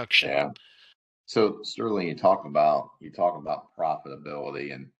your production. Yeah. So Sterling, you talk about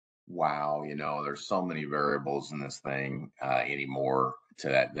profitability, and wow, there's so many variables in this thing anymore to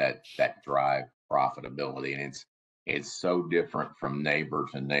that drive profitability, and it's so different from neighbor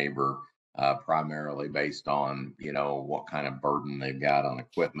to neighbor, primarily based on what kind of burden they've got on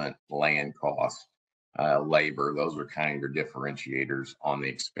equipment, land costs, labor. Those are kind of your differentiators on the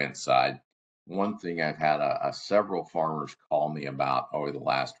expense side. One thing I've had several farmers call me about over the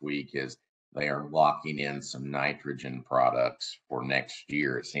last week is they are locking in some nitrogen products for next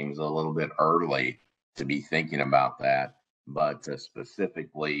year. It seems a little bit early to be thinking about that, but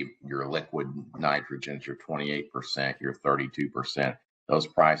specifically your liquid nitrogens, your 28%, your 32%, those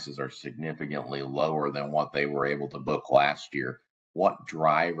prices are significantly lower than what they were able to book last year. What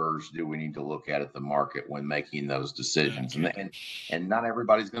drivers do we need to look at the market when making those decisions? Okay. And not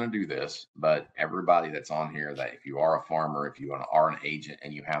everybody's going to do this, but everybody that's on here, that if you are a farmer, if you are an agent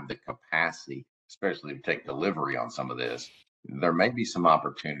and you have the capacity, especially to take delivery on some of this, there may be some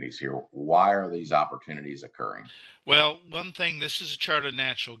opportunities here. Why are these opportunities occurring? Well, one thing, this is a chart of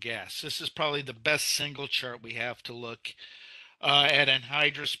natural gas. This is probably the best single chart we have to look at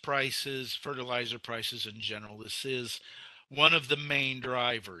anhydrous prices, fertilizer prices in general. This is one of the main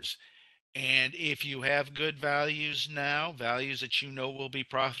drivers. And if you have good values now, values that you know will be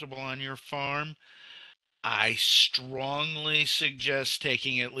profitable on your farm, I strongly suggest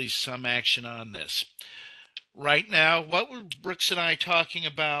taking at least some action on this. Right now, what were Brooks and I talking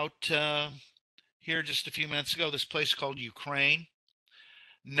about here just a few minutes ago? This place called Ukraine.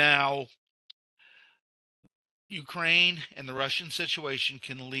 Now, Ukraine and the Russian situation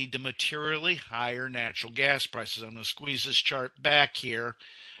can lead to materially higher natural gas prices. I'm going to squeeze this chart back here.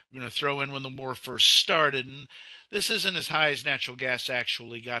 I'm going to throw in when the war first started. And this isn't as high as natural gas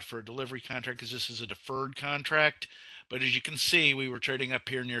actually got for a delivery contract, because this is a deferred contract. But as you can see, we were trading up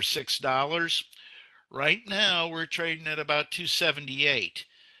here near $6. Right now, we're trading at about 278.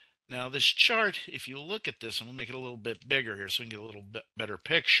 Now, this chart, if you look at this, I'm going to make it a little bit bigger here so we can get a little bit better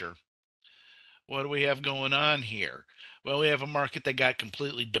picture. What do we have going on here? Well, we have a market that got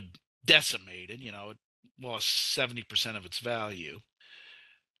completely decimated. It lost 70% of its value.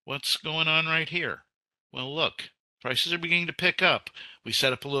 What's going on right here? Well, look, prices are beginning to pick up. We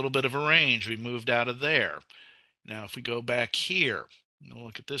set up a little bit of a range. We moved out of there. Now, if we go back here,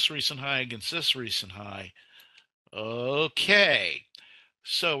 look at this recent high against this recent high. Okay,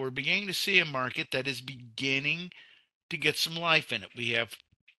 so we're beginning to see a market that is beginning to get some life in it. We have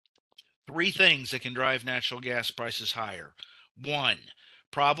three things that can drive natural gas prices higher. One,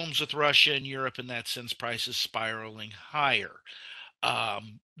 problems with Russia and Europe, in that sense, prices spiraling higher.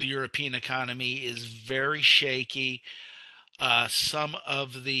 The European economy is very shaky. Some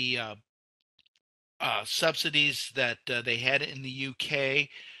of the subsidies that they had in the UK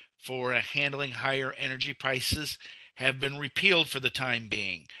for handling higher energy prices have been repealed for the time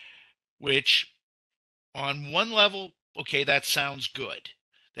being, which on one level, okay, that sounds good.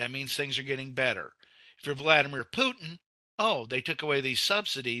 That means things are getting better. If you're Vladimir Putin, oh, they took away these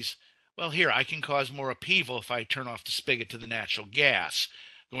subsidies. Well, here, I can cause more upheaval if I turn off the spigot to the natural gas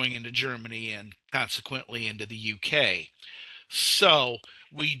going into Germany and consequently into the UK. So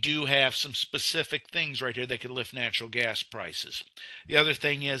we do have some specific things right here that could lift natural gas prices. The other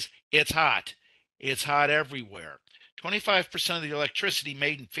thing is it's hot. It's hot everywhere. 25% of the electricity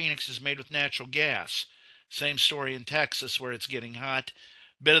made in Phoenix is made with natural gas. Same story in Texas where it's getting hot.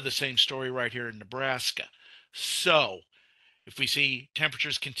 Bit of the same story right here in Nebraska. So if we see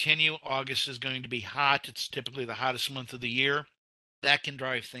temperatures continue, August is going to be hot. It's typically the hottest month of the year. That can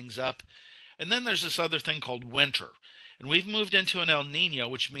drive things up. And then there's this other thing called winter. And we've moved into an El Nino,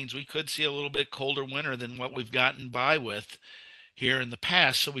 which means we could see a little bit colder winter than what we've gotten by with here in the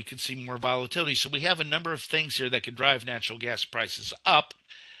past. So we could see more volatility. So we have a number of things here that could drive natural gas prices up.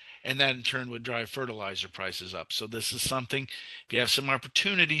 And that in turn would drive fertilizer prices up. So this is something, if you have some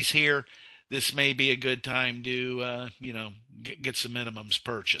opportunities here, this may be a good time to, get some minimums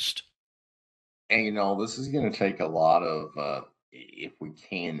purchased. And this is going to take a lot of, if we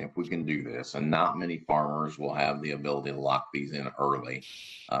can do this, and not many farmers will have the ability to lock these in early.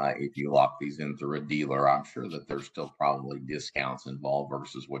 If you lock these in through a dealer, I'm sure that there's still probably discounts involved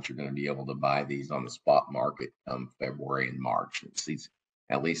versus what you're going to be able to buy these on the spot market come February and March. It's these,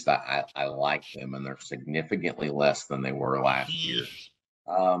 at least I like them, and they're significantly less than they were last Mhm. year.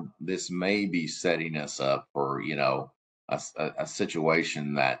 This may be setting us up for, a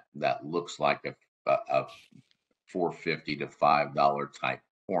situation that looks like a 450 to $5 type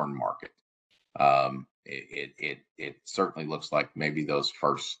corn market. It certainly looks like maybe those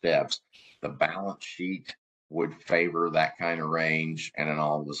first steps. The balance sheet would favor that kind of range, and then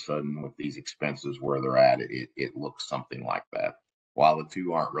all of a sudden, with these expenses where they're at, it looks something like that. While the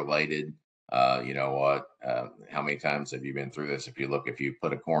two aren't related, you know what? How many times have you been through this? If you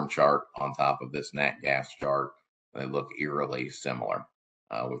put a corn chart on top of this nat gas chart, they look eerily similar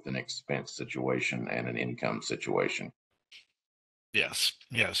with an expense situation and an income situation. Yes,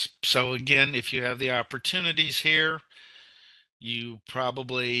 yes. So again, if you have the opportunities here, you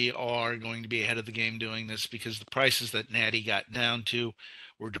probably are going to be ahead of the game doing this because the prices that Natty got down to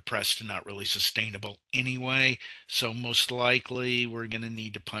were depressed and not really sustainable anyway. So most likely we're going to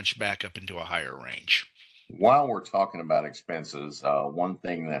need to punch back up into a higher range. While we're talking about expenses, one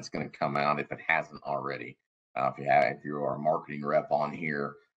thing that's going to come out if it hasn't already, if you are a marketing rep on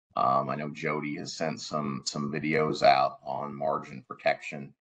here, I know Jody has sent some videos out on margin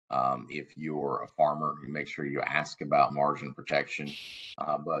protection. If you're a farmer, you make sure you ask about margin protection.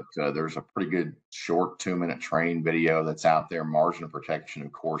 But there's a pretty good short 2-minute training video that's out there. Margin protection,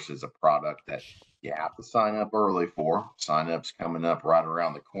 of course, is a product that you have to sign up early for. Sign up's coming up right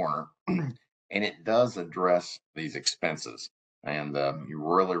around the corner. And it does address these expenses. And you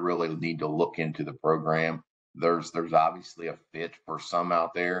really need to look into the program. There's obviously a fit for some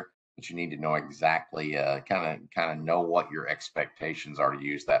out there, but you need to know exactly kind of know what your expectations are to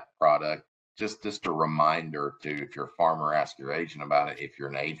use that product. Just a reminder to, if you're a farmer, ask your agent about it. If you're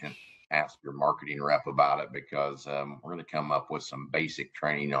an agent, ask your marketing rep about it, because we're going to come up with some basic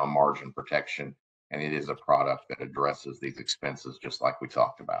training on margin protection, and it is a product that addresses these expenses just like we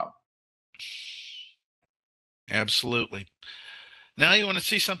talked about. Absolutely. Now you want to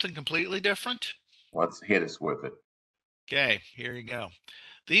see something completely different? Let's hit us with it. Okay, here you go.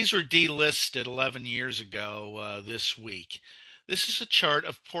 These were delisted 11 years ago this week. This is a chart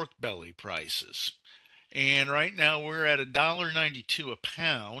of pork belly prices. And right now we're at $1.92 a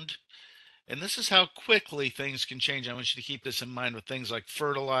pound. And this is how quickly things can change. I want you to keep this in mind with things like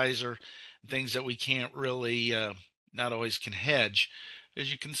fertilizer, things that we can't really, not always can hedge.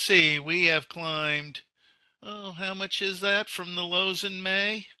 As you can see, we have climbed, oh, how much is that from the lows in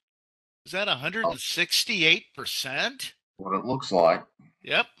May? Is that Oh, 168%? what it looks like.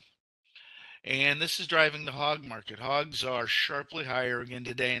 Yep. And this is driving the hog market. Hogs are sharply higher again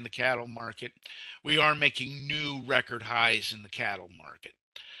today in the cattle market. We are making new record highs in the cattle market.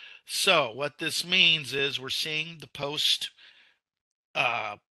 So what this means is we're seeing the post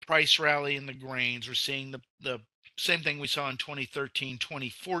price rally in the grains. We're seeing the same thing we saw in 2013,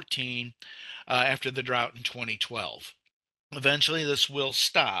 2014 after the drought in 2012. Eventually, this will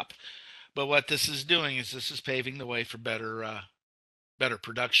stop. But what this is doing is this is paving the way for better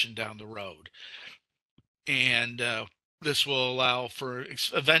production down the road, and this will allow for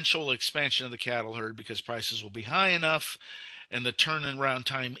eventual expansion of the cattle herd because prices will be high enough and the turnaround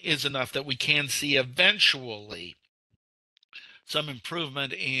time is enough that we can see eventually some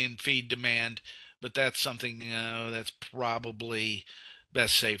improvement in feed demand, but that's something that's probably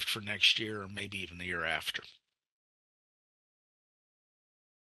best saved for next year or maybe even the year after.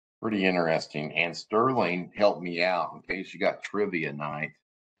 Pretty interesting. And Sterling helped me out in case you got trivia night.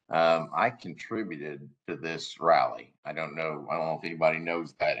 I contributed to this rally. I don't know if anybody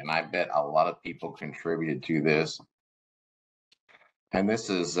knows that, and I bet a lot of people contributed to this. And this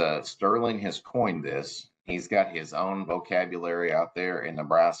is Sterling has coined this. He's got his own vocabulary out there in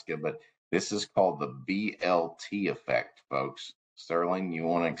Nebraska, but this is called the BLT effect, folks. Sterling, you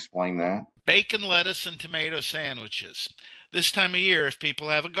want to explain that? Bacon, lettuce, and tomato sandwiches. This time of year, if people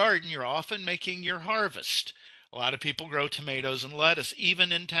have a garden, you're often making your harvest. A lot of people grow tomatoes and lettuce,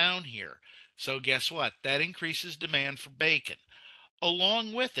 even in town here. So, guess what? That increases demand for bacon.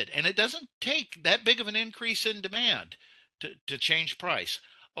 Along with it, and it doesn't take that big of an increase in demand to change price.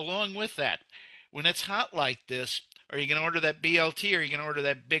 Along with that, when it's hot like this, are you going to order that BLT or are you going to order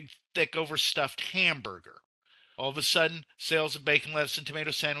that big, thick, overstuffed hamburger? All of a sudden, sales of bacon, lettuce, and tomato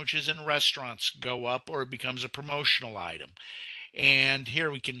sandwiches in restaurants go up or it becomes a promotional item. And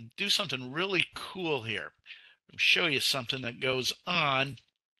here we can do something really cool here. I'll show you something that goes on,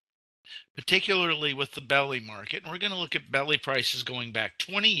 particularly with the belly market. And we're going to look at belly prices going back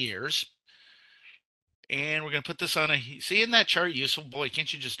 20 years. And we're going to put this on see in that chart useful? Boy,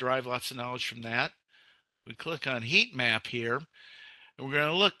 can't you just derive lots of knowledge from that? We click on heat map here, and we're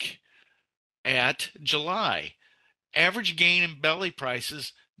going to look at July. Average gain in belly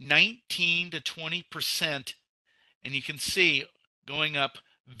prices, 19 to 20%. And you can see going up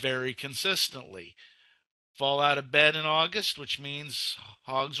very consistently. Fall out of bed in August, which means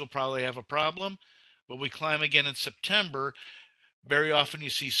hogs will probably have a problem. But we climb again in September. Very often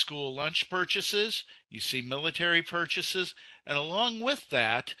you see school lunch purchases, you see military purchases, and along with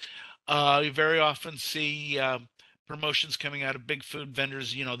that, you very often see promotions coming out of big food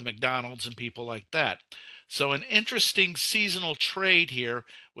vendors, the McDonald's and people like that. So an interesting seasonal trade here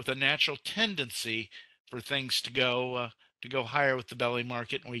with a natural tendency for things to go higher with the belly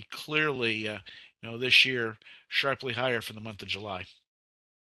market, and we clearly, this year sharply higher for the month of July.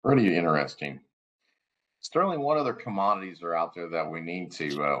 Pretty interesting. Sterling, what other commodities are out there that we need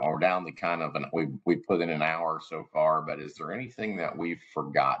to, or down the kind of, we put in an hour so far, but is there anything that we've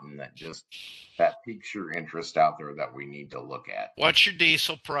forgotten that piques your interest out there that we need to look at? Watch your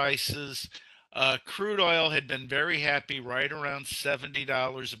diesel prices. Crude oil had been very happy right around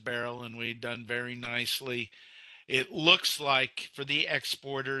 $70 a barrel, and we'd done very nicely. It looks like for the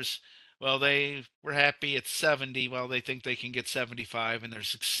exporters, well, they were happy at 70. Well, they think they can get 75, and they're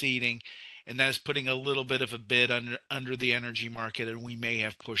succeeding. And that's putting a little bit of a bid under the energy market, and we may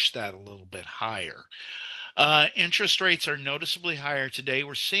have pushed that a little bit higher. Interest rates are noticeably higher today.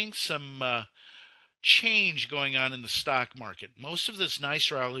 We're seeing some change going on in the stock market. Most of this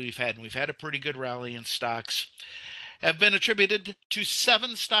nice rally we've had, and we've had a pretty good rally in stocks, have been attributed to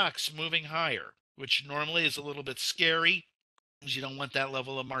 7 stocks moving higher, which normally is a little bit scary because you don't want that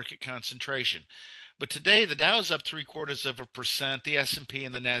level of market concentration. But today the Dow is up 0.75%. The S&P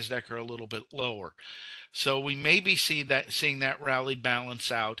and the Nasdaq are a little bit lower. So we may be seeing that rally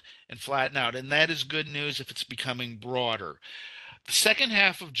balance out and flatten out, and that is good news if it's becoming broader. The second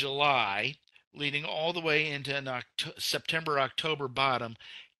half of July, leading all the way into an September, October bottom,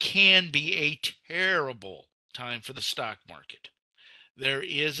 can be a terrible time for the stock market. There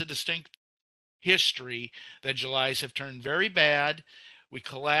is a distinct history that Julys have turned very bad. We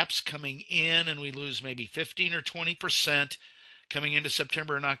collapse coming in and we lose maybe 15 or 20% coming into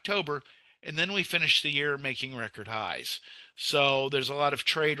September and October. And then we finish the year making record highs. So there's a lot of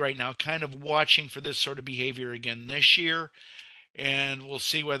trade right now, kind of watching for this sort of behavior again this year. And we'll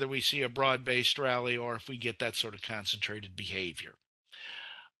see whether we see a broad-based rally or if we get that sort of concentrated behavior.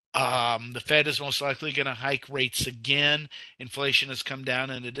 The Fed is most likely going to hike rates again. Inflation has come down,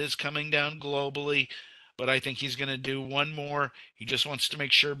 and it is coming down globally. But I think he's going to do one more. He just wants to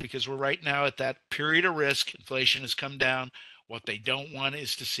make sure, because we're right now at that period of risk. Inflation has come down. What they don't want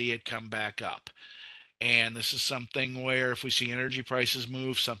is to see it come back up. And this is something where if we see energy prices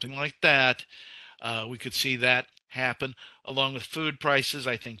move, something like that, we could see that happen. Along with food prices,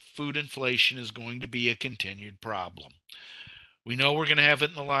 I think food inflation is going to be a continued problem. We know we're going to have it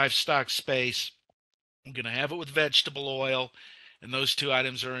in the livestock space. We're going to have it with vegetable oil. And those 2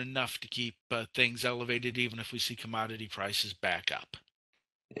 items are enough to keep things elevated, even if we see commodity prices back up.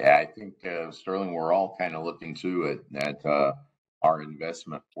 Yeah, I think, Sterling, we're all kind of looking to it at our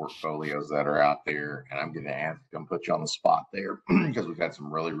investment portfolios that are out there. And I'm going to put you on the spot there because we've had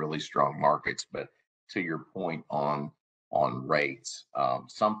some really, really strong markets. But to your point on on rates.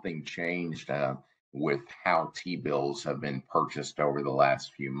 Something changed with how T-bills have been purchased over the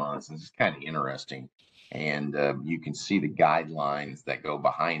last few months. This is kind of interesting. And you can see the guidelines that go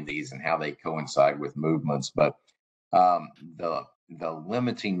behind these and how they coincide with movements. But um, the the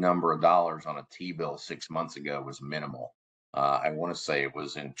limiting number of dollars on a T-bill 6 months ago was minimal. I want to say it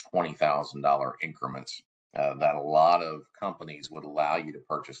was in $20,000 increments that a lot of companies would allow you to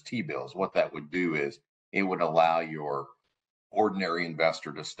purchase T-bills. What that would do is it would allow your ordinary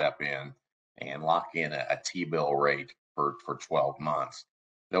investor to step in and lock in a T-bill rate for 12 months.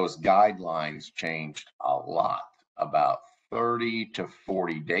 Those guidelines changed a lot about 30 to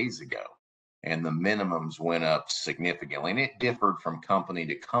 40 days ago, and the minimums went up significantly. And it differed from company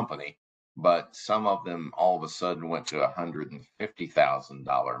to company, but some of them all of a sudden went to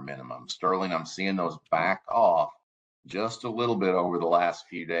 $150,000 minimum. Sterling, I'm seeing those back off just a little bit over the last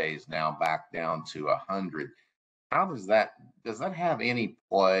few days, now back down to 100. How does that have any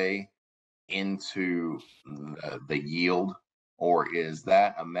play into the yield, or is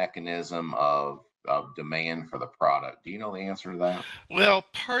that a mechanism of demand for the product? Do you know the answer to that? Well,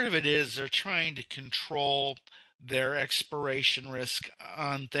 part of it is they're trying to control their expiration risk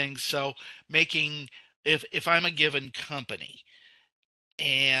on things. So making if I'm a given company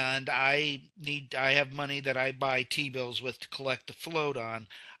and I have money that I buy T-bills with to collect the float on,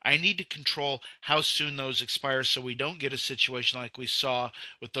 I need to control how soon those expire so we don't get a situation like we saw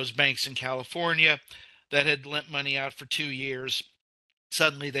with those banks in California that had lent money out for 2 years.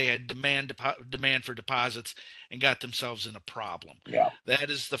 Suddenly they had demand for deposits and got themselves in a problem. Yeah.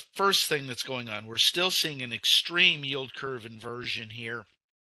 That is the first thing that's going on. We're still seeing an extreme yield curve inversion here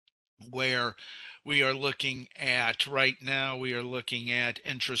where we are looking at right now, we are looking at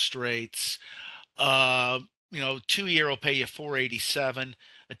interest rates. Uh, 2 year will pay you 487,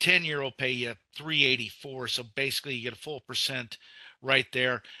 a 10 year will pay you 384. So basically, you get a full percent right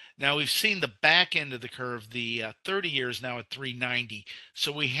there. Now we've seen the back end of the curve, the 30 years now at 390.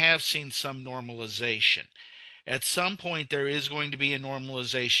 So we have seen some normalization. At some point, there is going to be a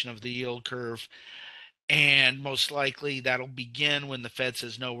normalization of the yield curve. And most likely that'll begin when the Fed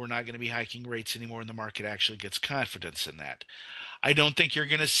says, no, we're not going to be hiking rates anymore, and the market actually gets confidence in that. I don't think you're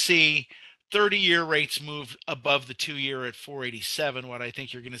going to see 30-year rates move above the 2 year at 487. What I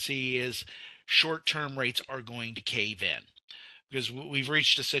think you're going to see is short-term rates are going to cave in because we've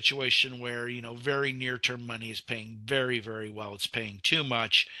reached a situation where, very near-term money is paying very, very well. It's paying too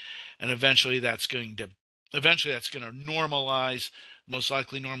much, and eventually that's going to normalize. Most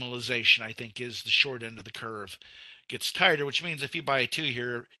likely normalization, I think, is the short end of the curve gets tighter, which means if you buy a two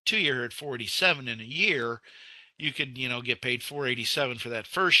year at 47 in a year, you could, get paid 487 for that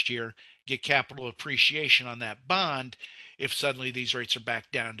first year, get capital appreciation on that bond if suddenly these rates are back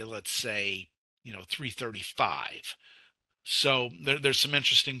down to, let's say, 335. So there's some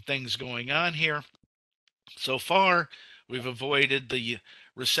interesting things going on here. So far, we've avoided the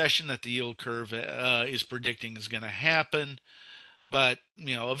recession that the yield curve is predicting is going to happen. But,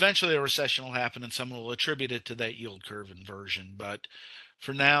 eventually a recession will happen and someone will attribute it to that yield curve inversion. But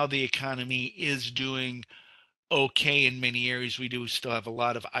for now, the economy is doing okay in many areas. We do still have a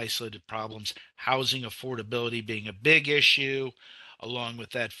lot of isolated problems. Housing affordability being a big issue, along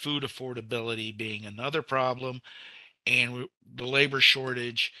with that food affordability being another problem. And the labor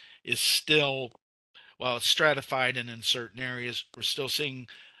shortage is still, while it's stratified and in certain areas, we're still seeing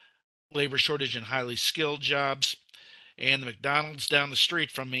labor shortage in highly skilled jobs. And the McDonald's down the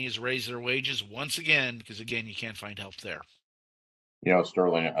street from me has raised their wages once again because, again, you can't find help there.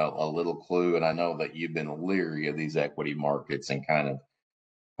 Sterling, a little clue, and I know that you've been leery of these equity markets and kind of,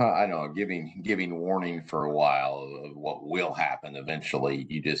 I don't know, giving warning for a while of what will happen eventually.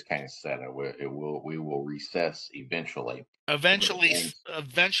 You just kind of said we will recess eventually. One of the things,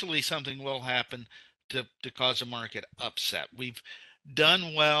 Eventually, something will happen to cause a market upset. We've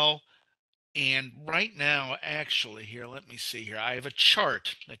done well. And right now, actually, here, let me see here. I have a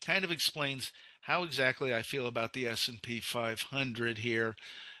chart that kind of explains how exactly I feel about the S&P 500 here.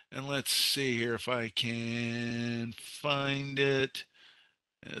 And let's see here if I can find it.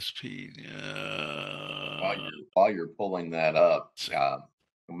 SP. while you're pulling that up,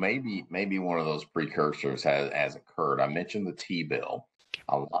 maybe one of those precursors has occurred. I mentioned the T bill.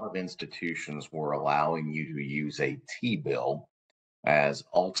 A lot of institutions were allowing you to use a T bill as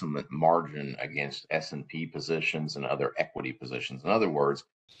ultimate margin against S&P positions and other equity positions. In other words,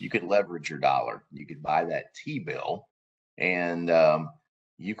 you could leverage your dollar. You could buy that T bill, and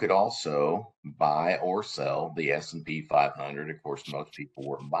you could also buy or sell the S&P 500. Of course, most people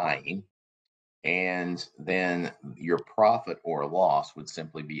were buying, and then your profit or loss would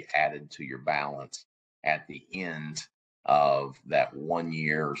simply be added to your balance at the end of that 1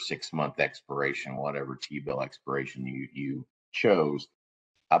 year or 6 month expiration, whatever T-bill expiration you chose.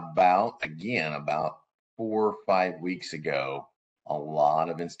 About 4 or 5 weeks ago, a lot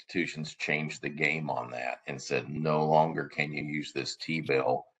of institutions changed the game on that and said no longer can you use this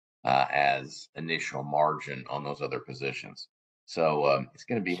T-bill as initial margin on those other positions. So it's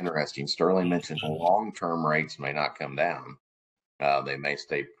going to be interesting. Sterling mentioned long-term rates may not come down. They may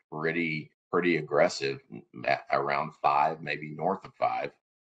stay pretty aggressive at around 5, maybe north of 5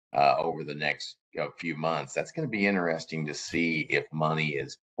 over the next few months. That's going to be interesting to see if money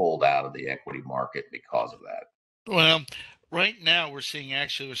is pulled out of the equity market because of that. Well, right now we're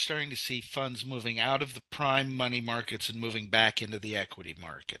starting to see funds moving out of the prime money markets and moving back into the equity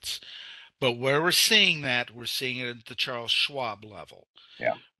markets. But where we're seeing it at the Charles Schwab level,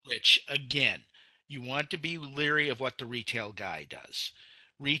 Yeah, which again, you want to be leery of what the retail guy does.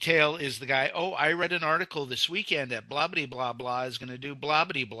 Retail is the guy, oh, I read an article this weekend that blah blah blah blah is going to do blah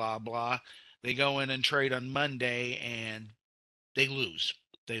blah blah blah. They go in and trade on Monday and they lose.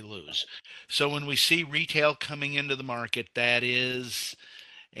 They lose. So when we see retail coming into the market, that is,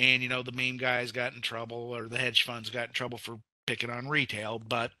 and the meme guys got in trouble or the hedge funds got in trouble for picking on retail,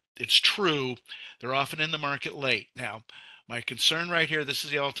 but it's true. They're often in the market late. Now, my concern right here, this is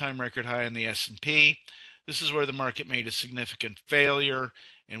the all-time record high in the S&P. This is where the market made a significant failure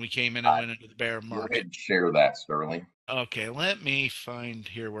and we came in and uh, went into the bear go ahead market. and share that, Sterling. Okay, let me find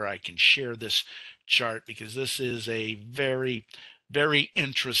here where I can share this chart because this is a very, very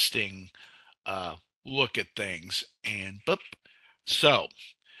interesting uh, look at things. And boop. So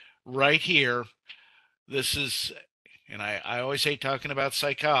right here, this is, and I always hate talking about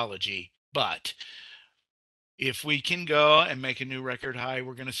psychology, but if we can go and make a new record high,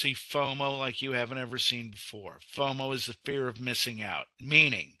 we're going to see FOMO like you haven't ever seen before. FOMO is the fear of missing out,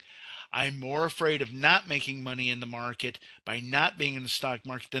 meaning I'm more afraid of not making money in the market by not being in the stock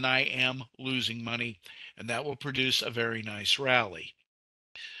market than I am losing money, and that will produce a very nice rally.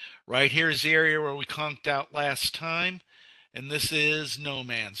 Right here is the area where we conked out last time, and this is no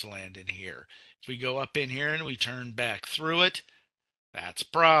man's land in here. If we go up in here and we turn back through it, that's a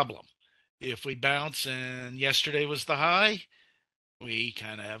problem. If we bounce and yesterday was the high, we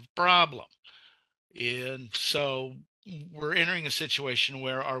kind of have a problem. And so we're entering a situation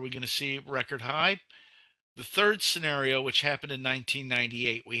where are we going to see record high? The third scenario, which happened in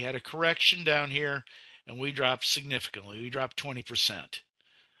 1998, we had a correction down here and we dropped significantly. We dropped 20%.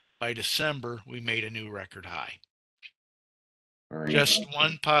 By December, we made a new record high. Very Just interesting.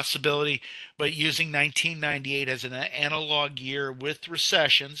 one possibility, but using 1998 as an analog year with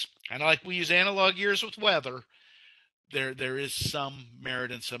recessions, kind of like we use analog years with weather, there is some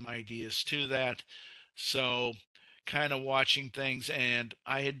merit and some ideas to that. So kind of watching things, and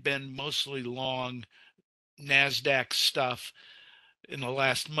I had been mostly long NASDAQ stuff. In the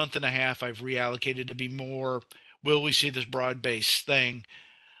last month and a half, I've reallocated to be more, will we see this broad-based thing,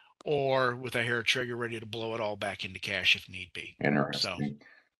 or with a hair trigger ready to blow it all back into cash if need be. So Interesting.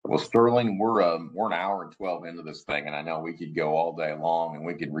 Well, Sterling, we're an hour and 12 into this thing, and I know we could go all day long, and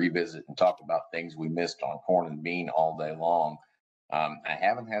we could revisit and talk about things we missed on corn and bean all day long. I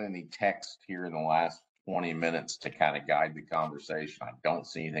haven't had any text here in the last 20 minutes to kind of guide the conversation. I don't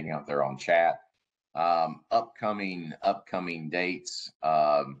see anything out there on chat. Upcoming dates.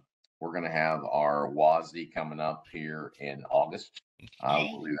 We're going to have our WASD coming up here in August.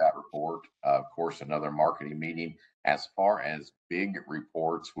 We'll do that report. Of course, another marketing meeting. As far as big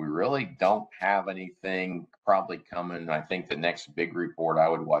reports, we really don't have anything probably coming. I think the next big report I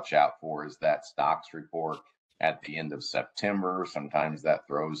would watch out for is that stocks report at the end of September. Sometimes that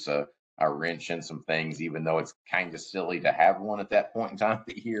throws a wrench in some things, even though it's kind of silly to have one at that point in time of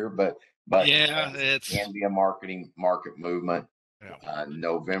the year. But it yeah, can be a market movement. yeah.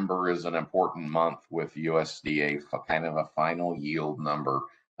 November is an important month with USDA kind of a final yield number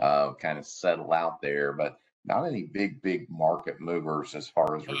kind of settle out there, but not any big market movers as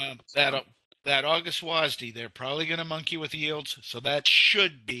far as reports That come. that August WASD, they're probably going to monkey with yields, so that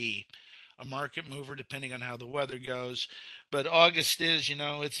should be a market mover depending on how the weather goes. But August is,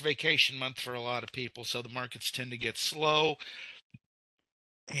 it's vacation month for a lot of people, so the markets tend to get slow,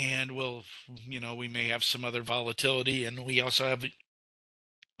 and we may have some other volatility, and we also have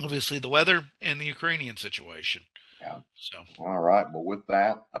obviously the weather and the Ukrainian situation. Yeah. So All right. Well, with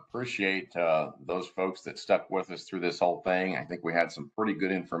that, appreciate those folks that stuck with us through this whole thing. I think we had some pretty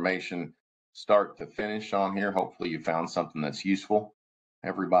good information start to finish on here. Hopefully, you found something that's useful.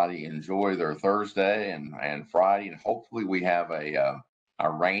 Everybody enjoy their Thursday and Friday, and hopefully, we have a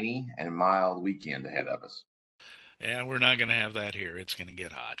rainy and mild weekend ahead of us. yeah, we're not going to have that here. It's going to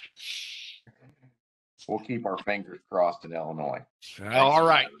get hot. we'll keep our fingers crossed in Illinois. All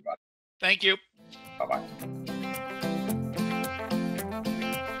right. Everybody. Thank you. Bye-bye.